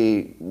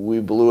maybe we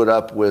blew it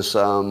up with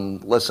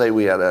let's say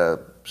we had a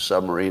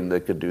submarine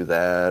that could do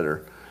that,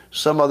 or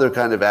some other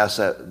kind of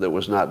asset that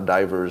was not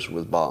divers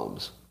with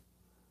bombs.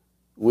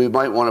 We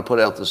might want to put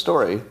out the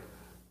story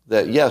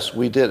that, yes,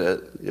 we did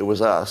it, it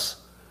was us,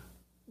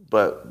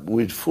 but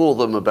we'd fool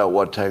them about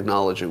what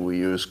technology we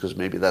use because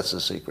maybe that's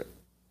a secret.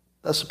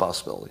 That's a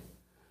possibility.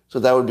 So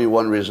that would be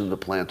one reason to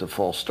plant a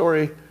false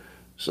story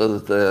so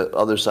that the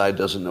other side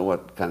doesn't know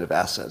what kind of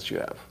assets you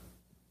have.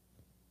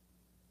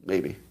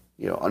 Maybe.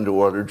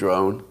 Underwater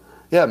drone.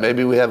 Yeah,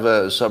 maybe we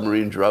have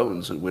submarine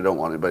drones and we don't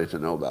want anybody to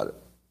know about it.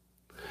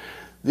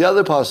 The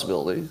other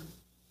possibility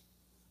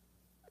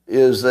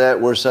is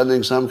that we're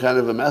sending some kind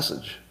of a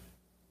message.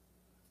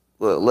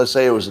 Let's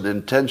say it was an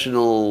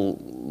intentional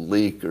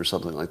leak or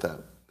something like that.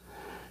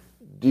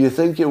 Do you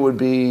think it would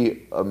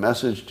be a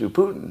message to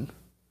Putin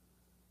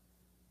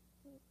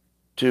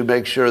to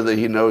make sure that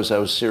he knows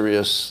how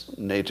serious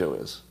NATO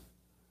is?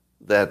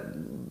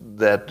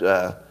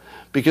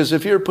 Because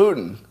if you're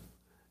Putin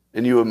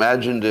and you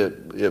imagined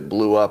it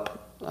blew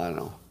up, I don't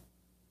know,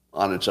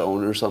 on its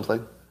own or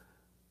something,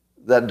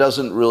 that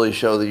doesn't really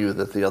show you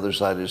that the other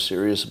side is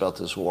serious about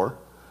this war.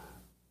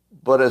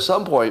 But at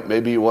some point,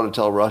 maybe you want to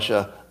tell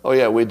Russia, oh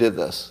yeah, we did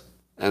this,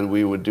 and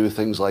we would do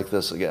things like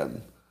this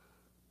again.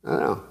 I don't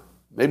know.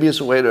 Maybe it's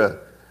a way to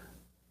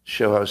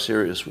show how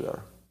serious we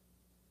are.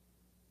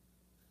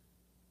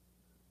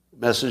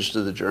 Message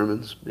to the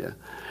Germans, yeah.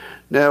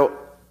 Now,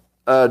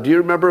 do you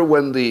remember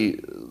when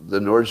the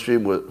Nord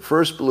Stream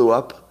first blew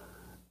up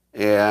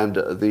and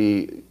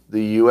the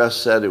U.S.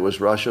 said it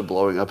was Russia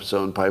blowing up its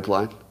own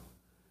pipeline?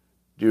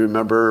 Do you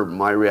remember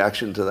my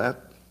reaction to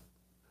that?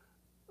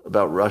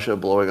 About Russia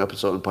blowing up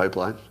its own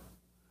pipeline?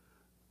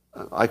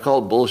 I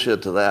called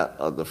bullshit to that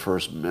on the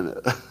first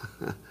minute.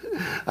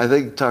 I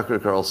think Tucker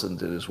Carlson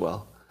did as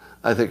well.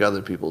 I think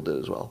other people did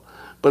as well.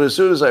 But as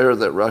soon as I heard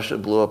that Russia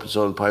blew up its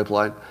own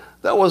pipeline,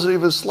 that wasn't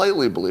even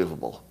slightly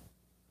believable.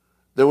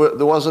 There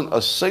wasn't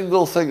a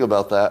single thing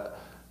about that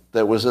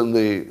that was in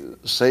the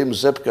same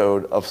zip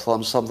code of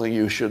something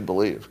you should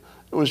believe.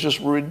 It was just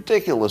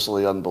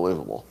ridiculously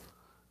unbelievable.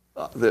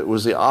 That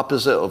was the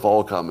opposite of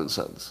all common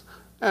sense.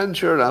 And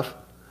sure enough,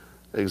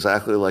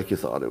 exactly like you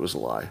thought, it was a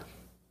lie.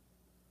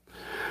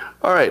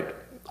 All right,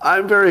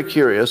 I'm very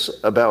curious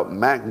about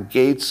Matt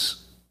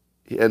Gaetz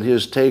and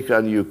his take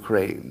on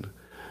Ukraine.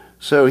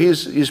 So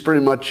he's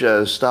pretty much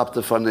stopped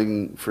the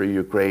funding for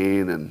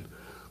Ukraine, and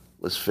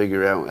let's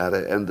figure out how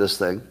to end this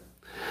thing.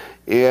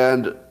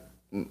 And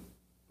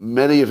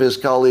many of his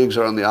colleagues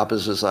are on the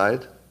opposite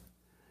side.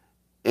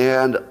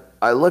 And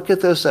I look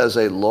at this as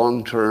a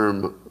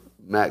long-term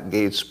Matt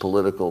Gaetz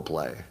political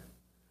play.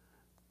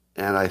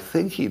 And I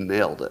think he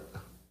nailed it.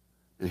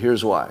 And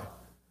here's why.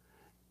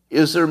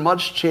 Is there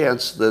much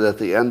chance that at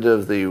the end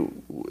of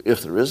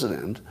if there is an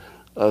end,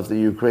 of the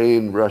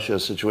Ukraine-Russia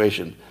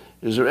situation,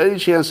 is there any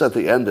chance at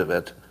the end of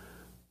it,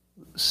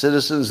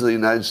 citizens of the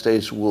United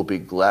States will be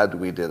glad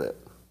we did it?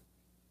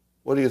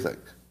 What do you think?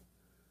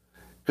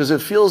 Because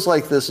it feels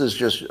like this is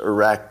just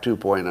Iraq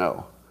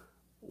 2.0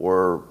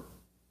 or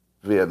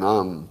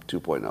Vietnam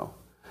 2.0.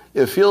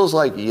 It feels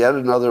like yet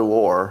another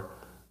war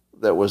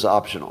that was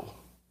optional.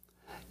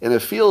 And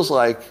it feels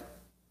like,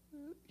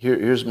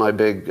 here's my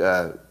big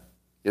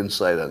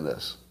insight on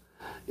this.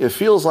 It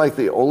feels like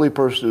the only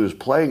person who's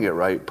playing it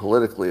right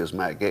politically is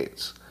Matt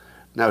Gaetz.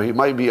 Now, he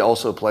might be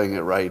also playing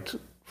it right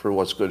for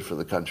what's good for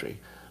the country.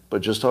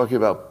 But just talking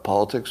about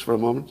politics for a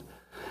moment,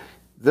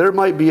 there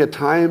might be a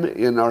time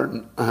in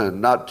our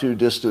not too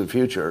distant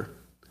future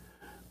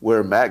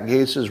where Matt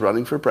Gaetz is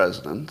running for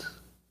president.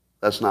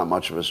 That's not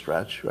much of a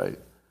stretch, right?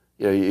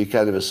 You know, you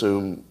kind of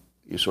assume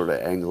you're sort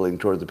of angling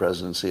toward the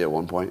presidency at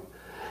one point.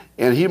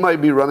 And he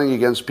might be running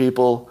against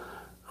people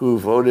who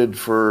voted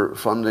for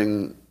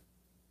funding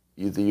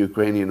the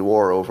Ukrainian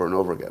war over and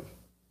over again.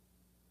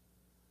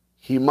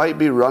 He might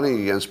be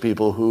running against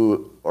people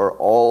who are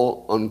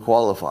all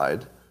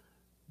unqualified,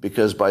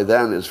 because by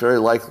then it's very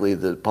likely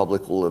the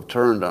public will have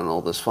turned on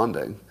all this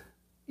funding.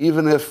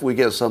 Even if we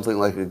get something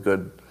like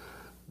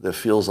that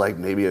feels like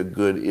maybe a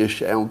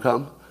good-ish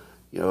outcome,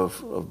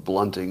 of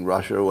blunting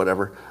Russia or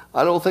whatever,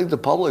 I don't think the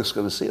public's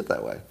going to see it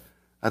that way.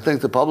 I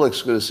think the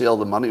public's going to see all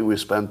the money we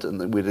spent and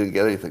that we didn't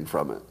get anything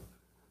from it.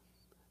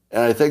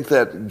 And I think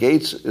that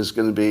Gaetz is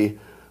going to be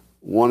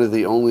one of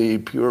the only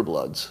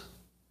purebloods.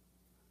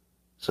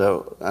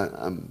 So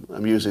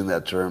I'm using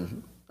that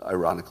term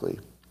ironically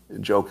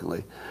and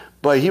jokingly.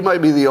 But he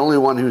might be the only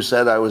one who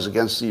said I was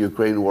against the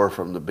Ukraine war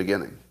from the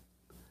beginning.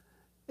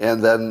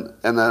 And then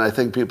I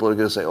think people are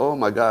going to say, oh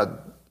my God,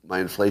 my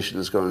inflation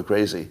is going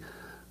crazy.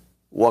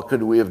 What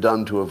could we have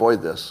done to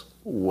avoid this?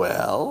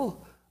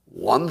 Well,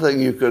 one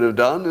thing you could have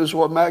done is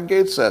what Matt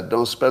Gaetz said.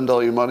 Don't spend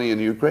all your money in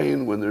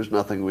Ukraine when there's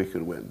nothing we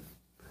could win.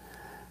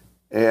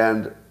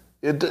 And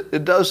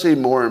it does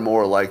seem more and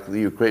more like the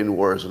Ukraine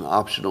war is an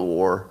optional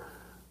war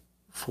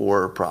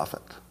for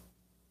profit.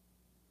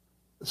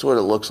 That's what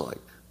it looks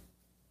like.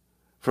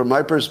 From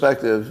my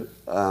perspective,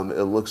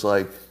 it looks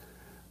like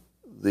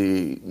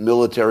the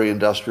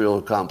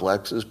military-industrial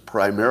complex is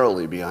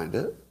primarily behind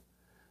it.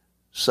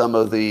 Some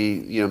of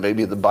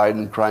maybe the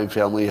Biden crime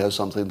family has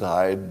something to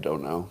hide,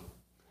 don't know.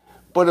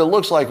 But it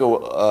looks like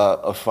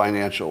a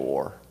financial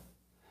war.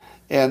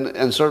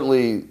 And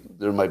certainly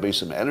there might be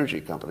some energy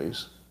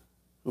companies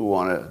who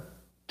want to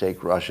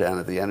take Russia out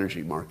of the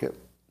energy market.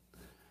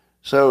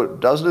 So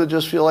doesn't it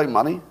just feel like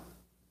money?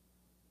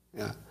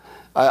 Yeah.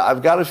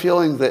 I've got a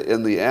feeling that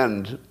in the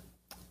end,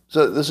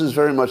 so this is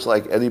very much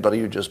like anybody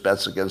who just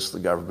bets against the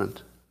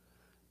government.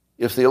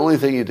 If the only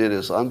thing you did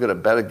is, I'm going to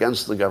bet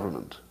against the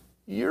government,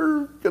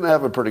 you're going to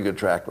have a pretty good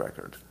track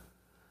record.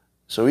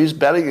 So he's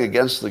betting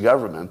against the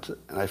government,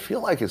 and I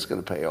feel like it's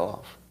going to pay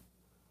off.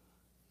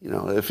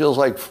 It feels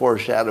like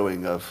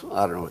foreshadowing of,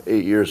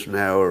 8 years from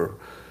now or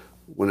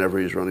whenever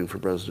he's running for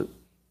president.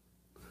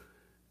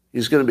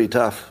 He's going to be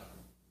tough.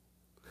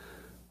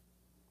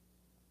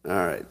 All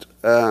right.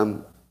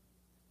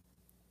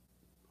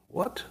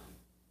 What?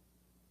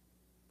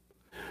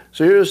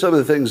 So here are some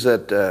of the things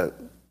that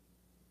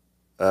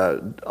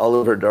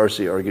Oliver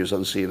Darcy argues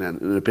on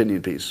CNN in an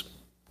opinion piece.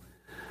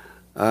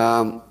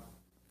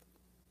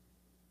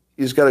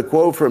 He's got a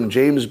quote from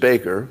James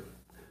Baker,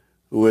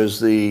 who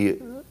is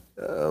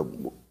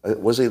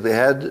was he the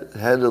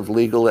head of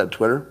legal at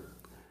Twitter?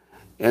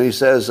 And he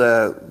says,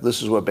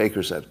 this is what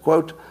Baker said,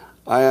 quote,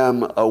 I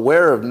am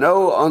aware of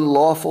no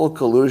unlawful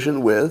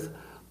collusion with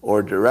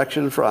or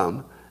direction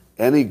from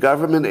any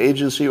government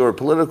agency or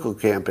political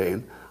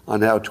campaign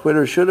on how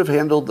Twitter should have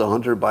handled the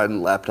Hunter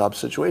Biden laptop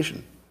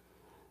situation.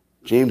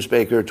 James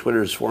Baker,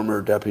 Twitter's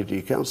former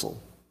deputy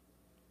counsel.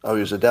 Oh,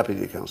 he was a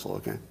deputy counsel,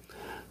 okay.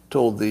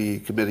 Told the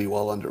committee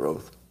while under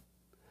oath.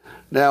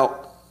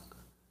 Now,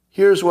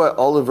 here's what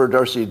Oliver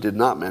Darcy did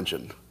not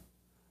mention.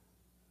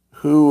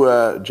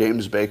 Who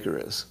James Baker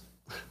is.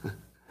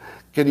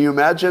 Can you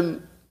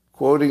imagine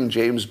quoting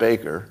James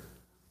Baker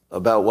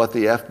about what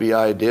the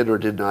FBI did or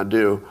did not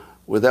do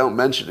without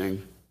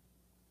mentioning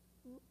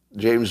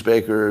James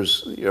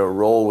Baker's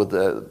role with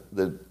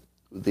the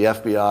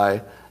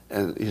FBI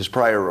and his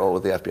prior role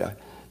with the FBI?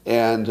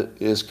 and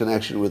his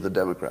connection with the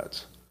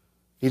Democrats.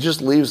 He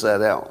just leaves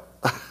that out.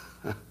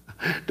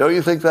 Don't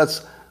you think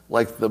that's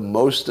like the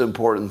most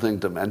important thing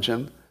to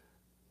mention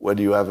when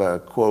you have a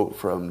quote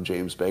from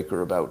James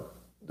Baker about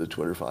the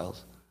Twitter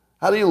files?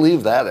 How do you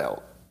leave that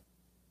out?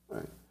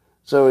 Right.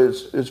 So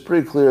it's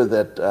pretty clear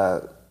that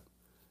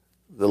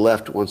the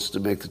left wants to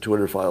make the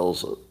Twitter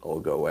files all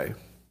go away.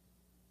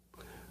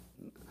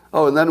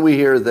 Oh, and then we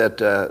hear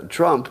that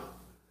Trump.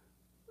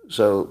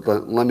 So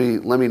let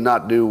me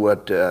not do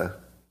what I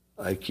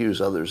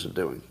accuse others of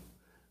doing,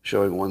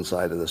 showing one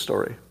side of the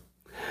story.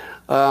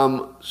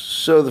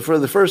 So for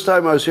the first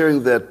time, I was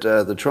hearing that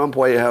the Trump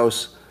White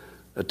House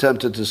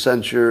attempted to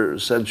censure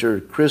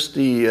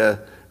Chrissy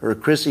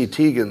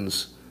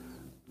Teigen's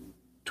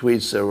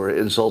tweets that were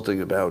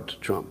insulting about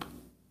Trump,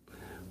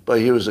 but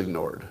he was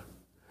ignored.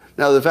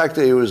 Now, the fact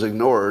that he was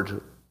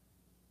ignored,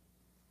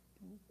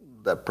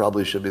 that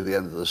probably should be the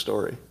end of the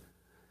story.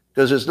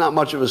 Because it's not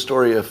much of a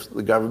story if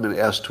the government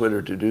asks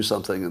Twitter to do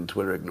something and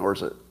Twitter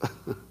ignores it.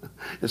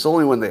 It's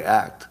only when they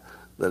act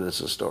that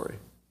it's a story.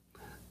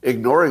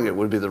 Ignoring it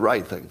would be the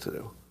right thing to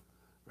do,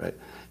 right?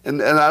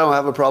 And I don't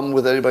have a problem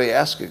with anybody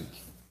asking.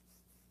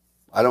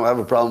 I don't have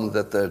a problem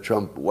that the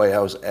Trump White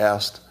House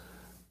asked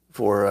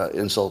for an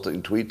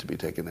insulting tweet to be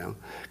taken down.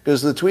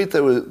 Because the tweet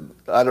that was,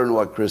 I don't know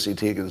what Chrissy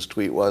Teigen's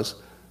tweet was,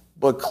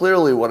 but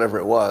clearly whatever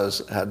it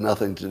was had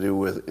nothing to do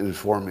with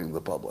informing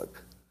the public.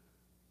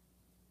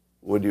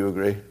 Would you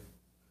agree?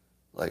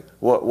 Like,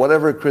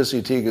 whatever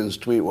Chrissy Teigen's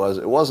tweet was,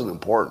 it wasn't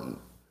important.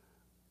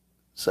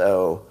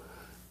 So,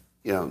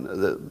 I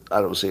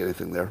don't see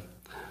anything there.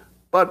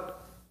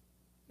 But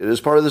it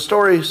is part of the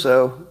story,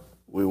 so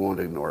we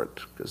won't ignore it,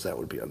 because that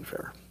would be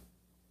unfair.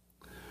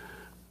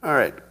 All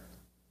right.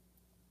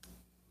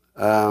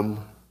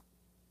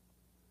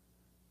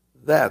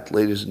 That,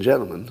 ladies and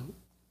gentlemen,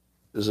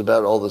 is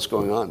about all that's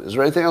going on. Is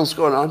there anything else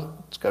going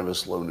on? It's kind of a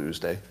slow news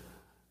day.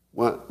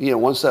 Well,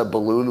 once that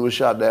balloon was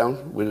shot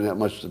down, we didn't have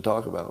much to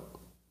talk about.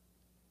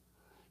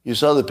 You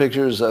saw the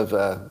pictures of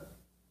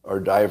our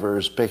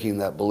divers picking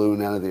that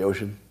balloon out of the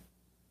ocean?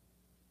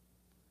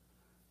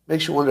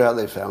 Makes you wonder how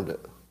they found it.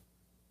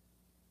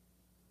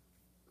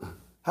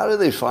 How did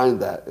they find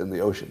that in the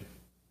ocean?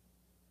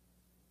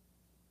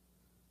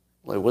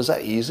 Like, was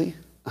that easy?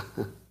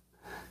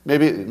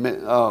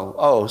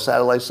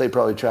 Satellites, they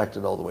probably tracked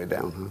it all the way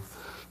down,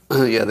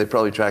 huh? Yeah, they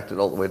probably tracked it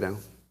all the way down.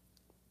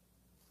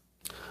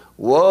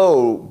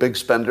 Whoa, big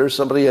spender.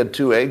 Somebody had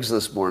 2 eggs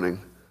this morning.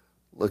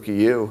 Look at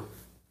you.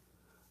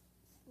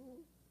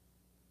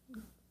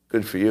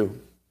 Good for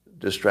you.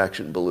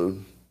 Distraction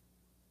balloon.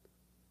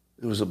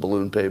 It was a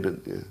balloon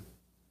payment, yeah.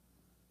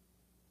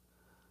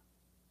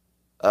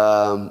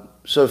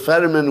 So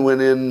Fetterman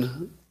went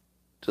in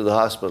to the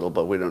hospital,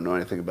 but we don't know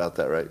anything about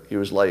that, right? He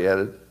was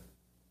lightheaded.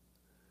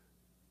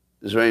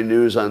 Is there any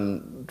news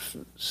on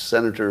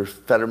Senator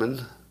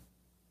Fetterman?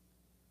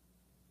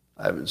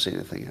 I haven't seen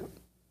anything yet.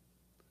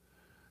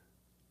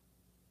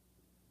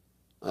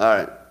 All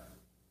right.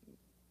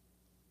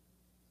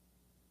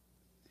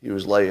 He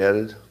was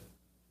lightheaded.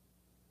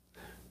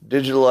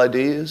 Digital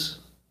IDs?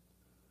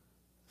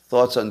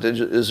 Thoughts on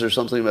digital? Is there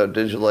something about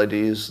digital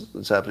IDs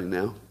that's happening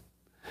now?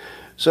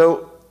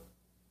 So,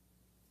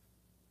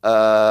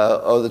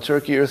 the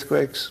Turkey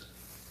earthquakes?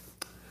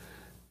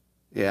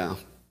 Yeah.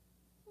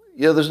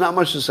 There's not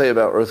much to say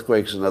about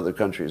earthquakes in other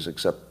countries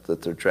except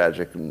that they're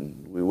tragic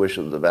and we wish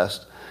them the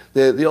best.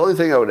 The only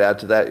thing I would add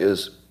to that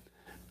is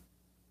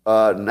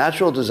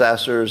natural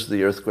disasters,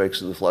 the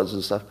earthquakes and the floods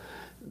and stuff,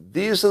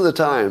 these are the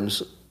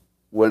times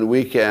when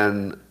we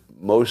can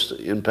most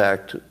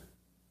impact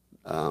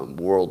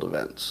world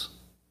events.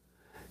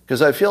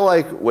 Because I feel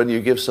like when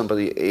you give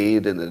somebody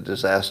aid in a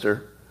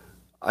disaster,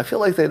 I feel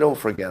like they don't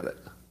forget it.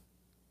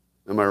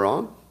 Am I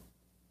wrong?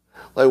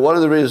 Like, one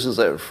of the reasons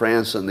that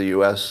France and the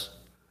U.S.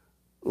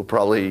 will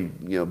probably,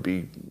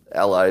 be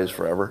allies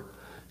forever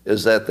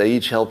is that they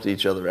each helped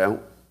each other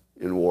out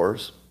in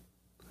wars.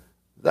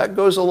 That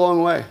goes a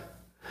long way.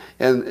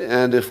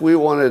 And if we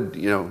wanted,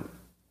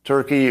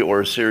 Turkey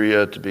or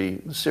Syria to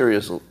be,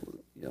 Syria's a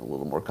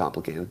little more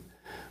complicated,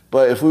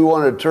 but if we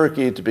wanted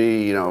Turkey to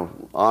be,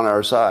 on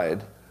our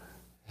side,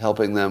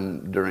 helping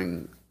them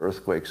during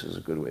earthquakes is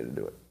a good way to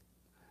do it.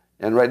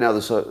 And right now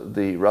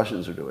the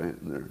Russians are doing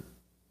it,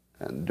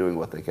 and doing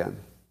what they can.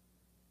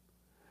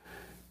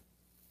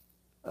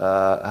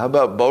 How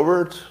about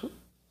Boebert?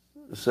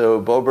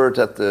 So Boebert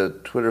at the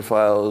Twitter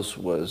files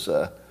was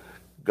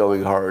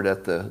going hard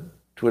at the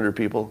Twitter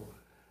people.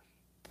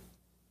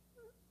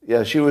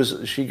 Yeah,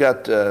 she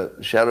got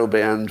shadow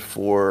banned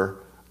for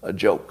a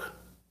joke,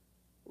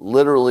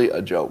 literally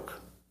a joke,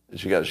 and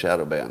she got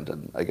shadow banned,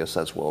 and I guess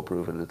that's well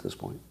proven at this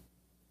point.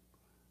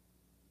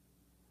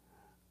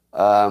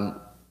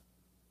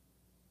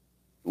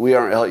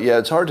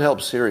 It's hard to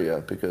help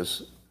Syria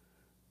because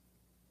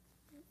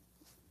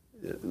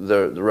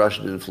the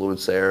Russian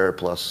influence there,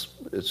 plus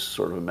it's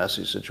sort of a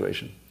messy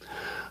situation.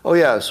 Oh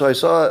yeah, so I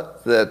saw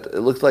that it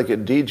looked like a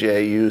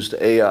DJ used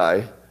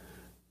AI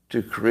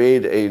to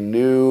create a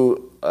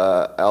new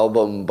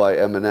album by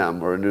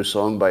Eminem or a new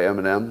song by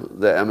Eminem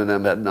that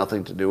Eminem had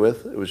nothing to do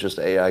with. It was just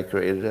AI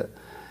created it.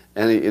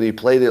 And he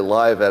played it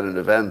live at an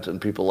event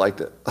and people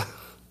liked it.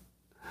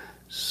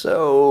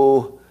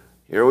 So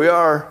here we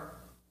are.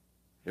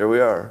 Here we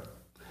are.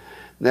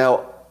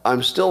 Now,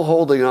 I'm still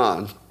holding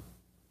on.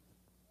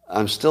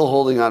 I'm still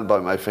holding on by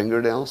my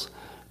fingernails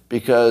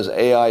because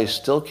AI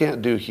still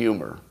can't do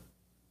humor.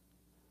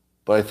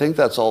 But I think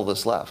that's all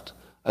that's left.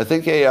 I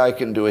think AI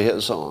can do a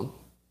hit song.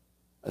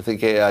 I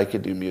think AI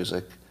can do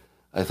music.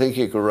 I think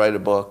it could write a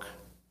book.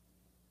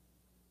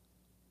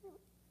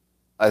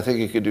 I think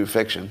it could do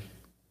fiction.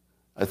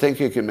 I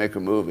think it can make a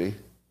movie.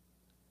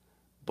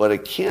 But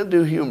it can't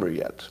do humor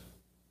yet.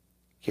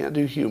 Can't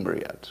do humor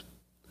yet.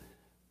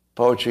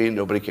 Poetry,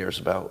 nobody cares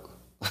about.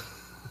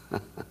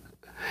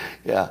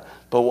 Yeah.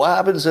 But what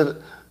happens if,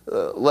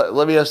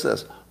 let me ask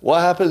this.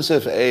 What happens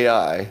if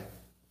AI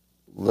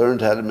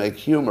learned how to make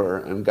humor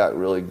and got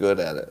really good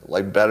at it,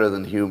 like better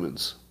than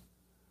humans?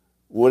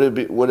 Would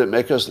it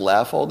make us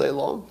laugh all day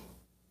long?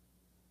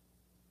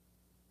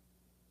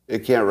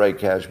 It can't write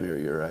Kashmir,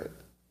 you're right.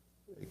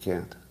 It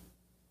can't.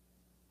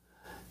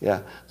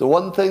 Yeah. The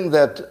one thing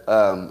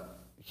that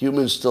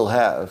humans still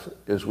have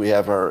is we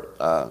have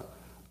our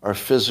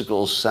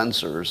physical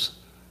sensors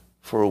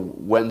for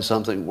when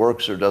something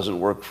works or doesn't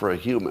work for a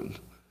human.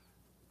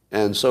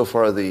 And so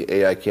far the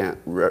AI can't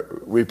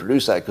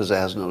reproduce that because it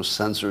has no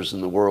sensors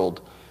in the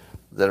world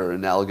that are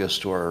analogous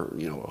to our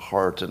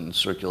heart and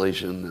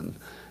circulation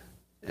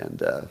and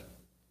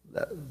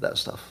that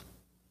stuff.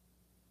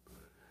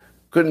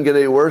 Couldn't get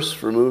any worse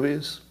for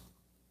movies.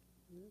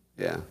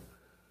 Yeah.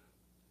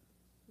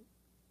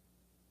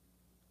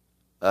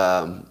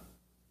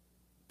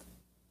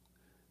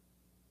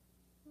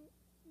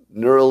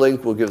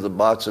 Neuralink will give the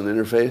bots an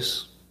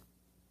interface.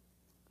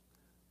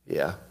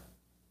 Yeah.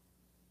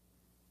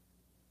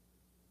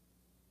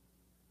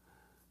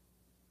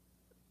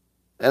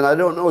 And I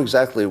don't know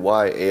exactly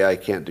why AI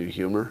can't do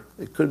humor.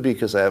 It could be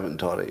because I haven't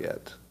taught it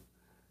yet.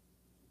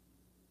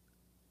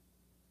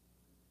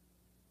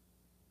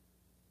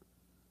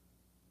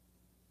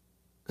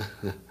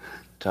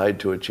 Tied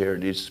to a Chair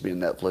needs to be a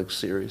Netflix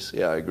series.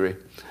 Yeah, I agree.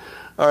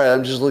 All right,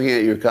 I'm just looking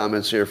at your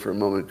comments here for a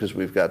moment because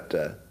we've got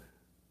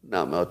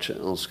not much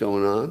else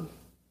going on.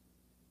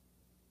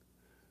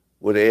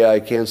 Would AI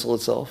cancel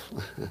itself?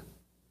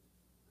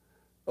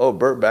 Oh,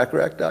 Burt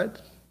Bacharach died?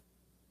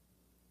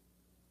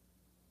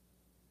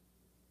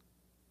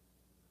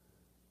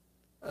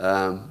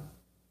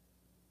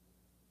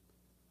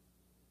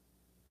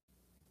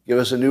 Give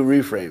us a new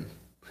reframe.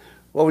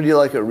 What would you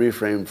like a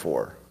reframe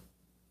for?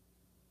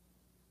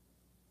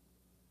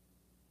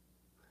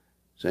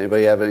 Does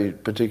anybody have any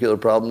particular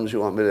problems you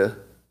want me to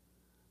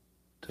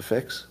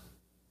fix?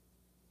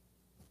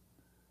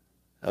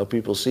 How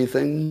people see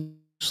things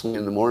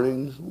in the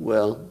morning?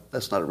 Well,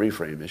 that's not a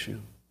reframe issue.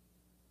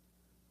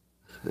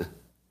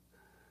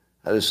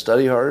 How to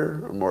study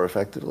harder or more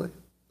effectively?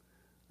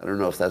 I don't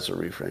know if that's a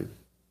reframe.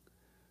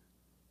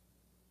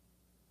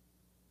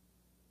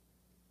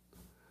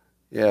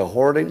 Yeah,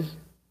 hoarding.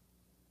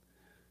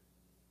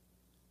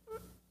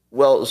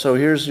 Well, so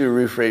here's your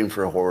reframe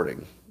for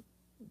hoarding,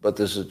 but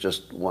this is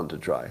just one to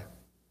try.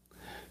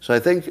 So I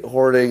think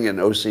hoarding and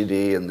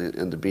OCD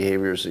and the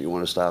behaviors that you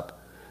want to stop,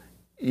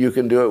 you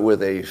can do it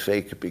with a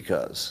fake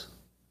because.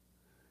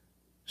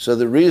 So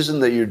the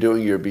reason that you're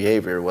doing your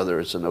behavior, whether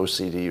it's an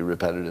OCD,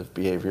 repetitive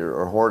behavior,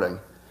 or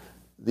hoarding,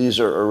 these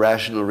are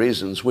irrational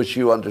reasons which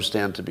you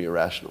understand to be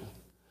irrational.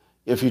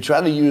 If you try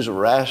to use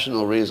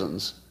rational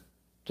reasons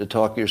to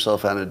talk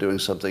yourself out of doing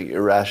something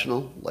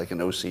irrational, like an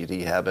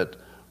OCD habit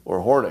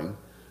or hoarding,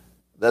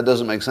 that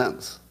doesn't make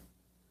sense.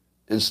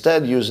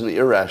 Instead, use an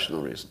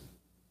irrational reason.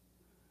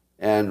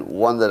 And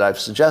one that I've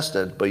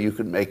suggested, but you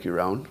could make your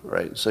own,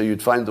 right? So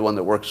you'd find the one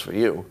that works for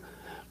you.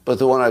 But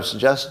the one I've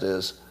suggested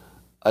is,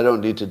 I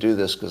don't need to do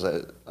this because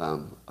I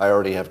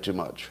already have too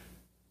much.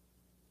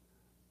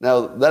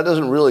 Now, that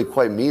doesn't really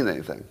quite mean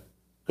anything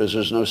because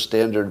there's no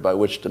standard by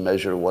which to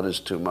measure what is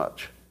too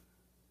much,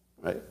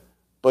 right?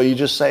 But you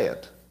just say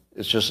it.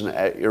 It's just an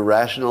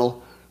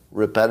irrational,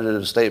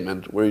 repetitive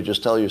statement where you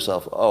just tell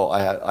yourself, oh,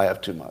 I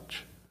have too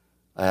much.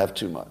 I have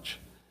too much.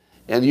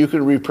 And you can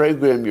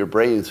reprogram your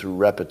brain through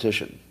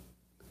repetition.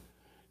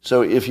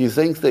 So if you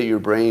think that your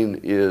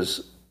brain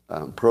is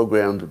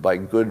programmed by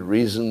good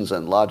reasons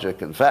and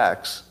logic and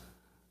facts,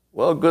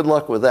 well, good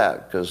luck with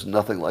that, because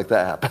nothing like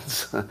that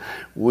happens.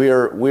 we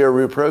are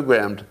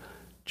reprogrammed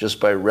just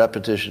by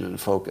repetition and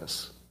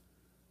focus.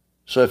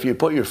 So if you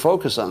put your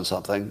focus on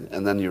something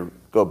and then you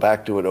go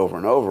back to it over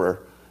and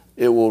over,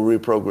 it will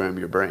reprogram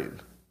your brain.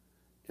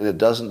 And it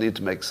doesn't need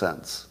to make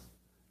sense.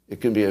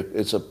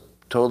 It's a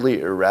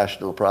totally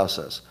irrational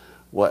process.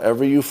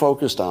 Whatever you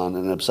focused on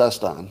and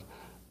obsessed on,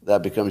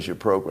 that becomes your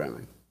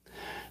programming.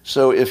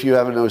 So if you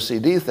have an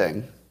OCD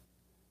thing,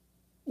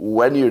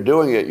 when you're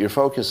doing it, you're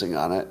focusing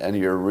on it and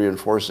you're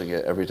reinforcing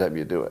it every time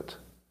you do it.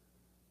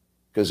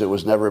 Because it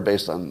was never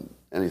based on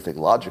anything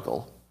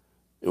logical.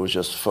 It was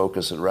just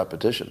focus and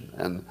repetition.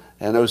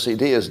 And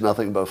OCD is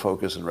nothing but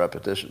focus and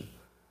repetition.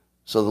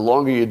 So the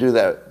longer you do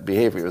that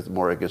behavior, the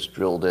more it gets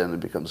drilled in and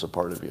becomes a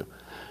part of you.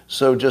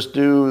 So just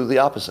do the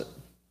opposite.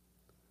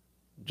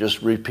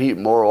 Just repeat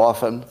more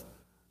often.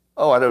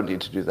 Oh, I don't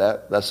need to do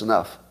that. That's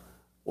enough.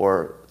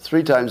 Or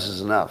 3 times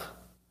is enough.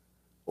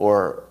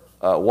 Or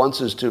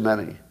once is too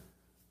many.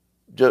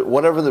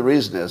 Whatever the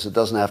reason is, it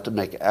doesn't have to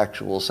make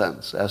actual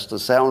sense. It has to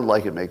sound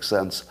like it makes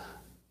sense,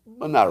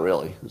 but not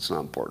really. It's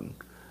not important.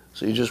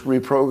 So you just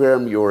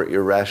reprogram your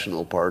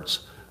irrational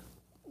parts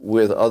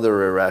with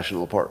other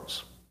irrational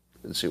parts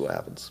and see what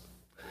happens.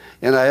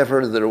 And I have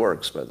heard that it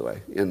works, by the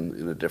way,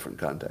 in a different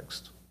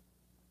context.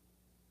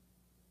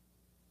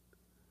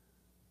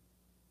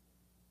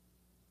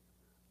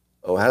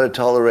 Oh, how to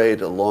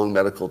tolerate a long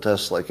medical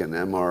test like an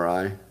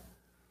MRI?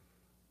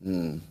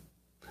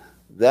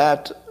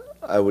 That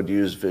I would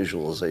use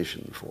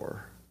visualization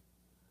for.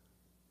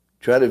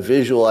 Try to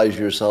visualize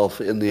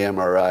yourself in the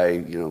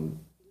MRI,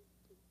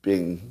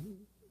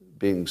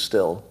 being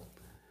still.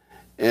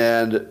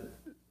 And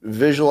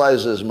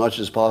visualize as much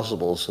as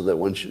possible so that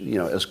once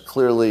as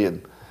clearly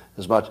and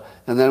as much.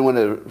 And then when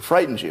it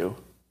frightens you,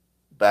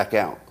 back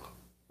out.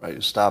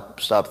 Right? Stop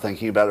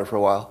thinking about it for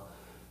a while.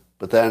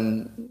 But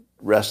then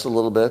rest a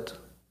little bit,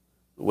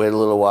 wait a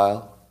little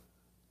while,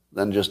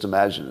 then just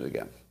imagine it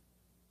again.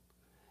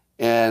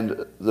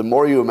 And the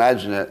more you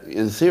imagine it,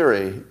 in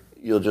theory,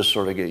 you'll just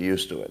sort of get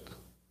used to it.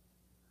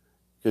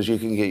 Because you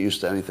can get used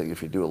to anything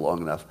if you do it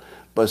long enough.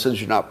 But since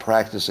you're not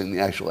practicing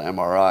the actual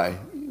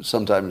MRI,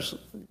 sometimes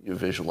you're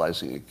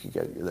visualizing it can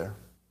get you there.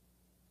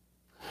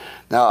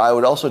 Now, I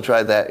would also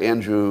try that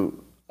Andrew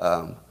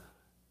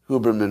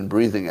Huberman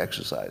breathing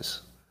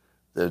exercise.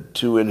 The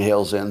 2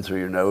 inhales in through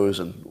your nose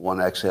and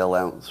 1 exhale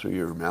out through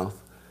your mouth.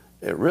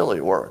 It really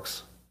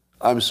works.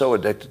 I'm so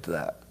addicted to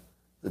that.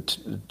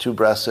 The 2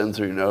 breaths in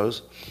through your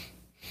nose.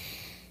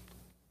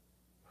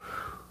 I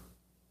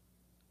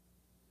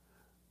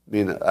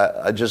mean,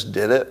 I just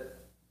did it,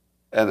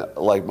 and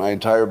like my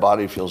entire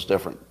body feels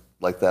different.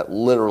 Like that,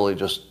 literally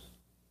just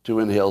 2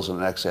 inhales and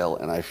an exhale,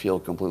 and I feel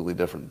completely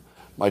different.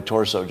 My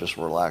torso just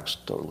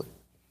relaxed totally.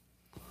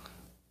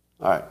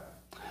 All right.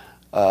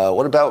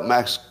 What about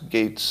Max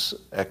Gates'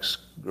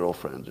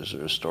 ex-girlfriend? Is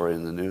there a story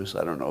in the news?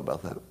 I don't know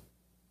about that.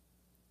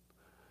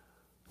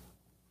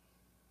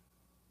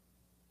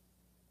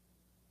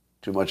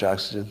 Too much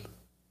oxygen?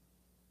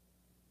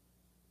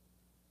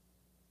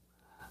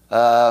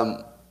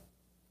 How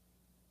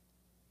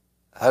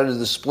did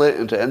the split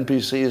into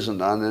NPCs and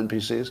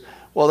non-NPCs?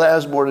 Well, that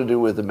has more to do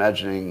with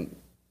imagining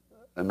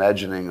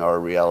our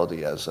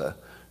reality as a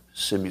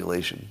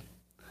simulation,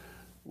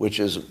 which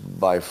is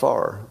by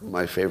far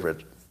my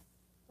favorite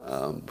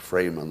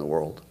frame on the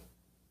world.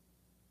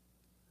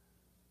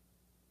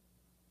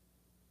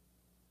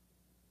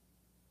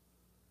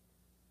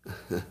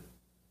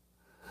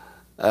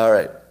 All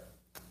right.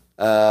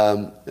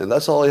 And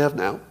that's all I have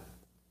now.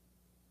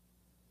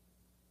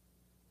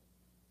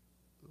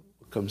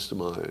 What comes to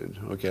mind?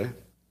 Okay.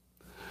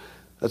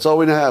 That's all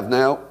we have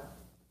now.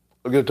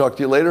 I'm going to talk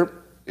to you later.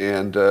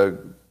 And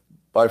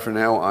bye for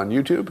now on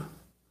YouTube.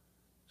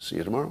 See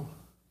you tomorrow.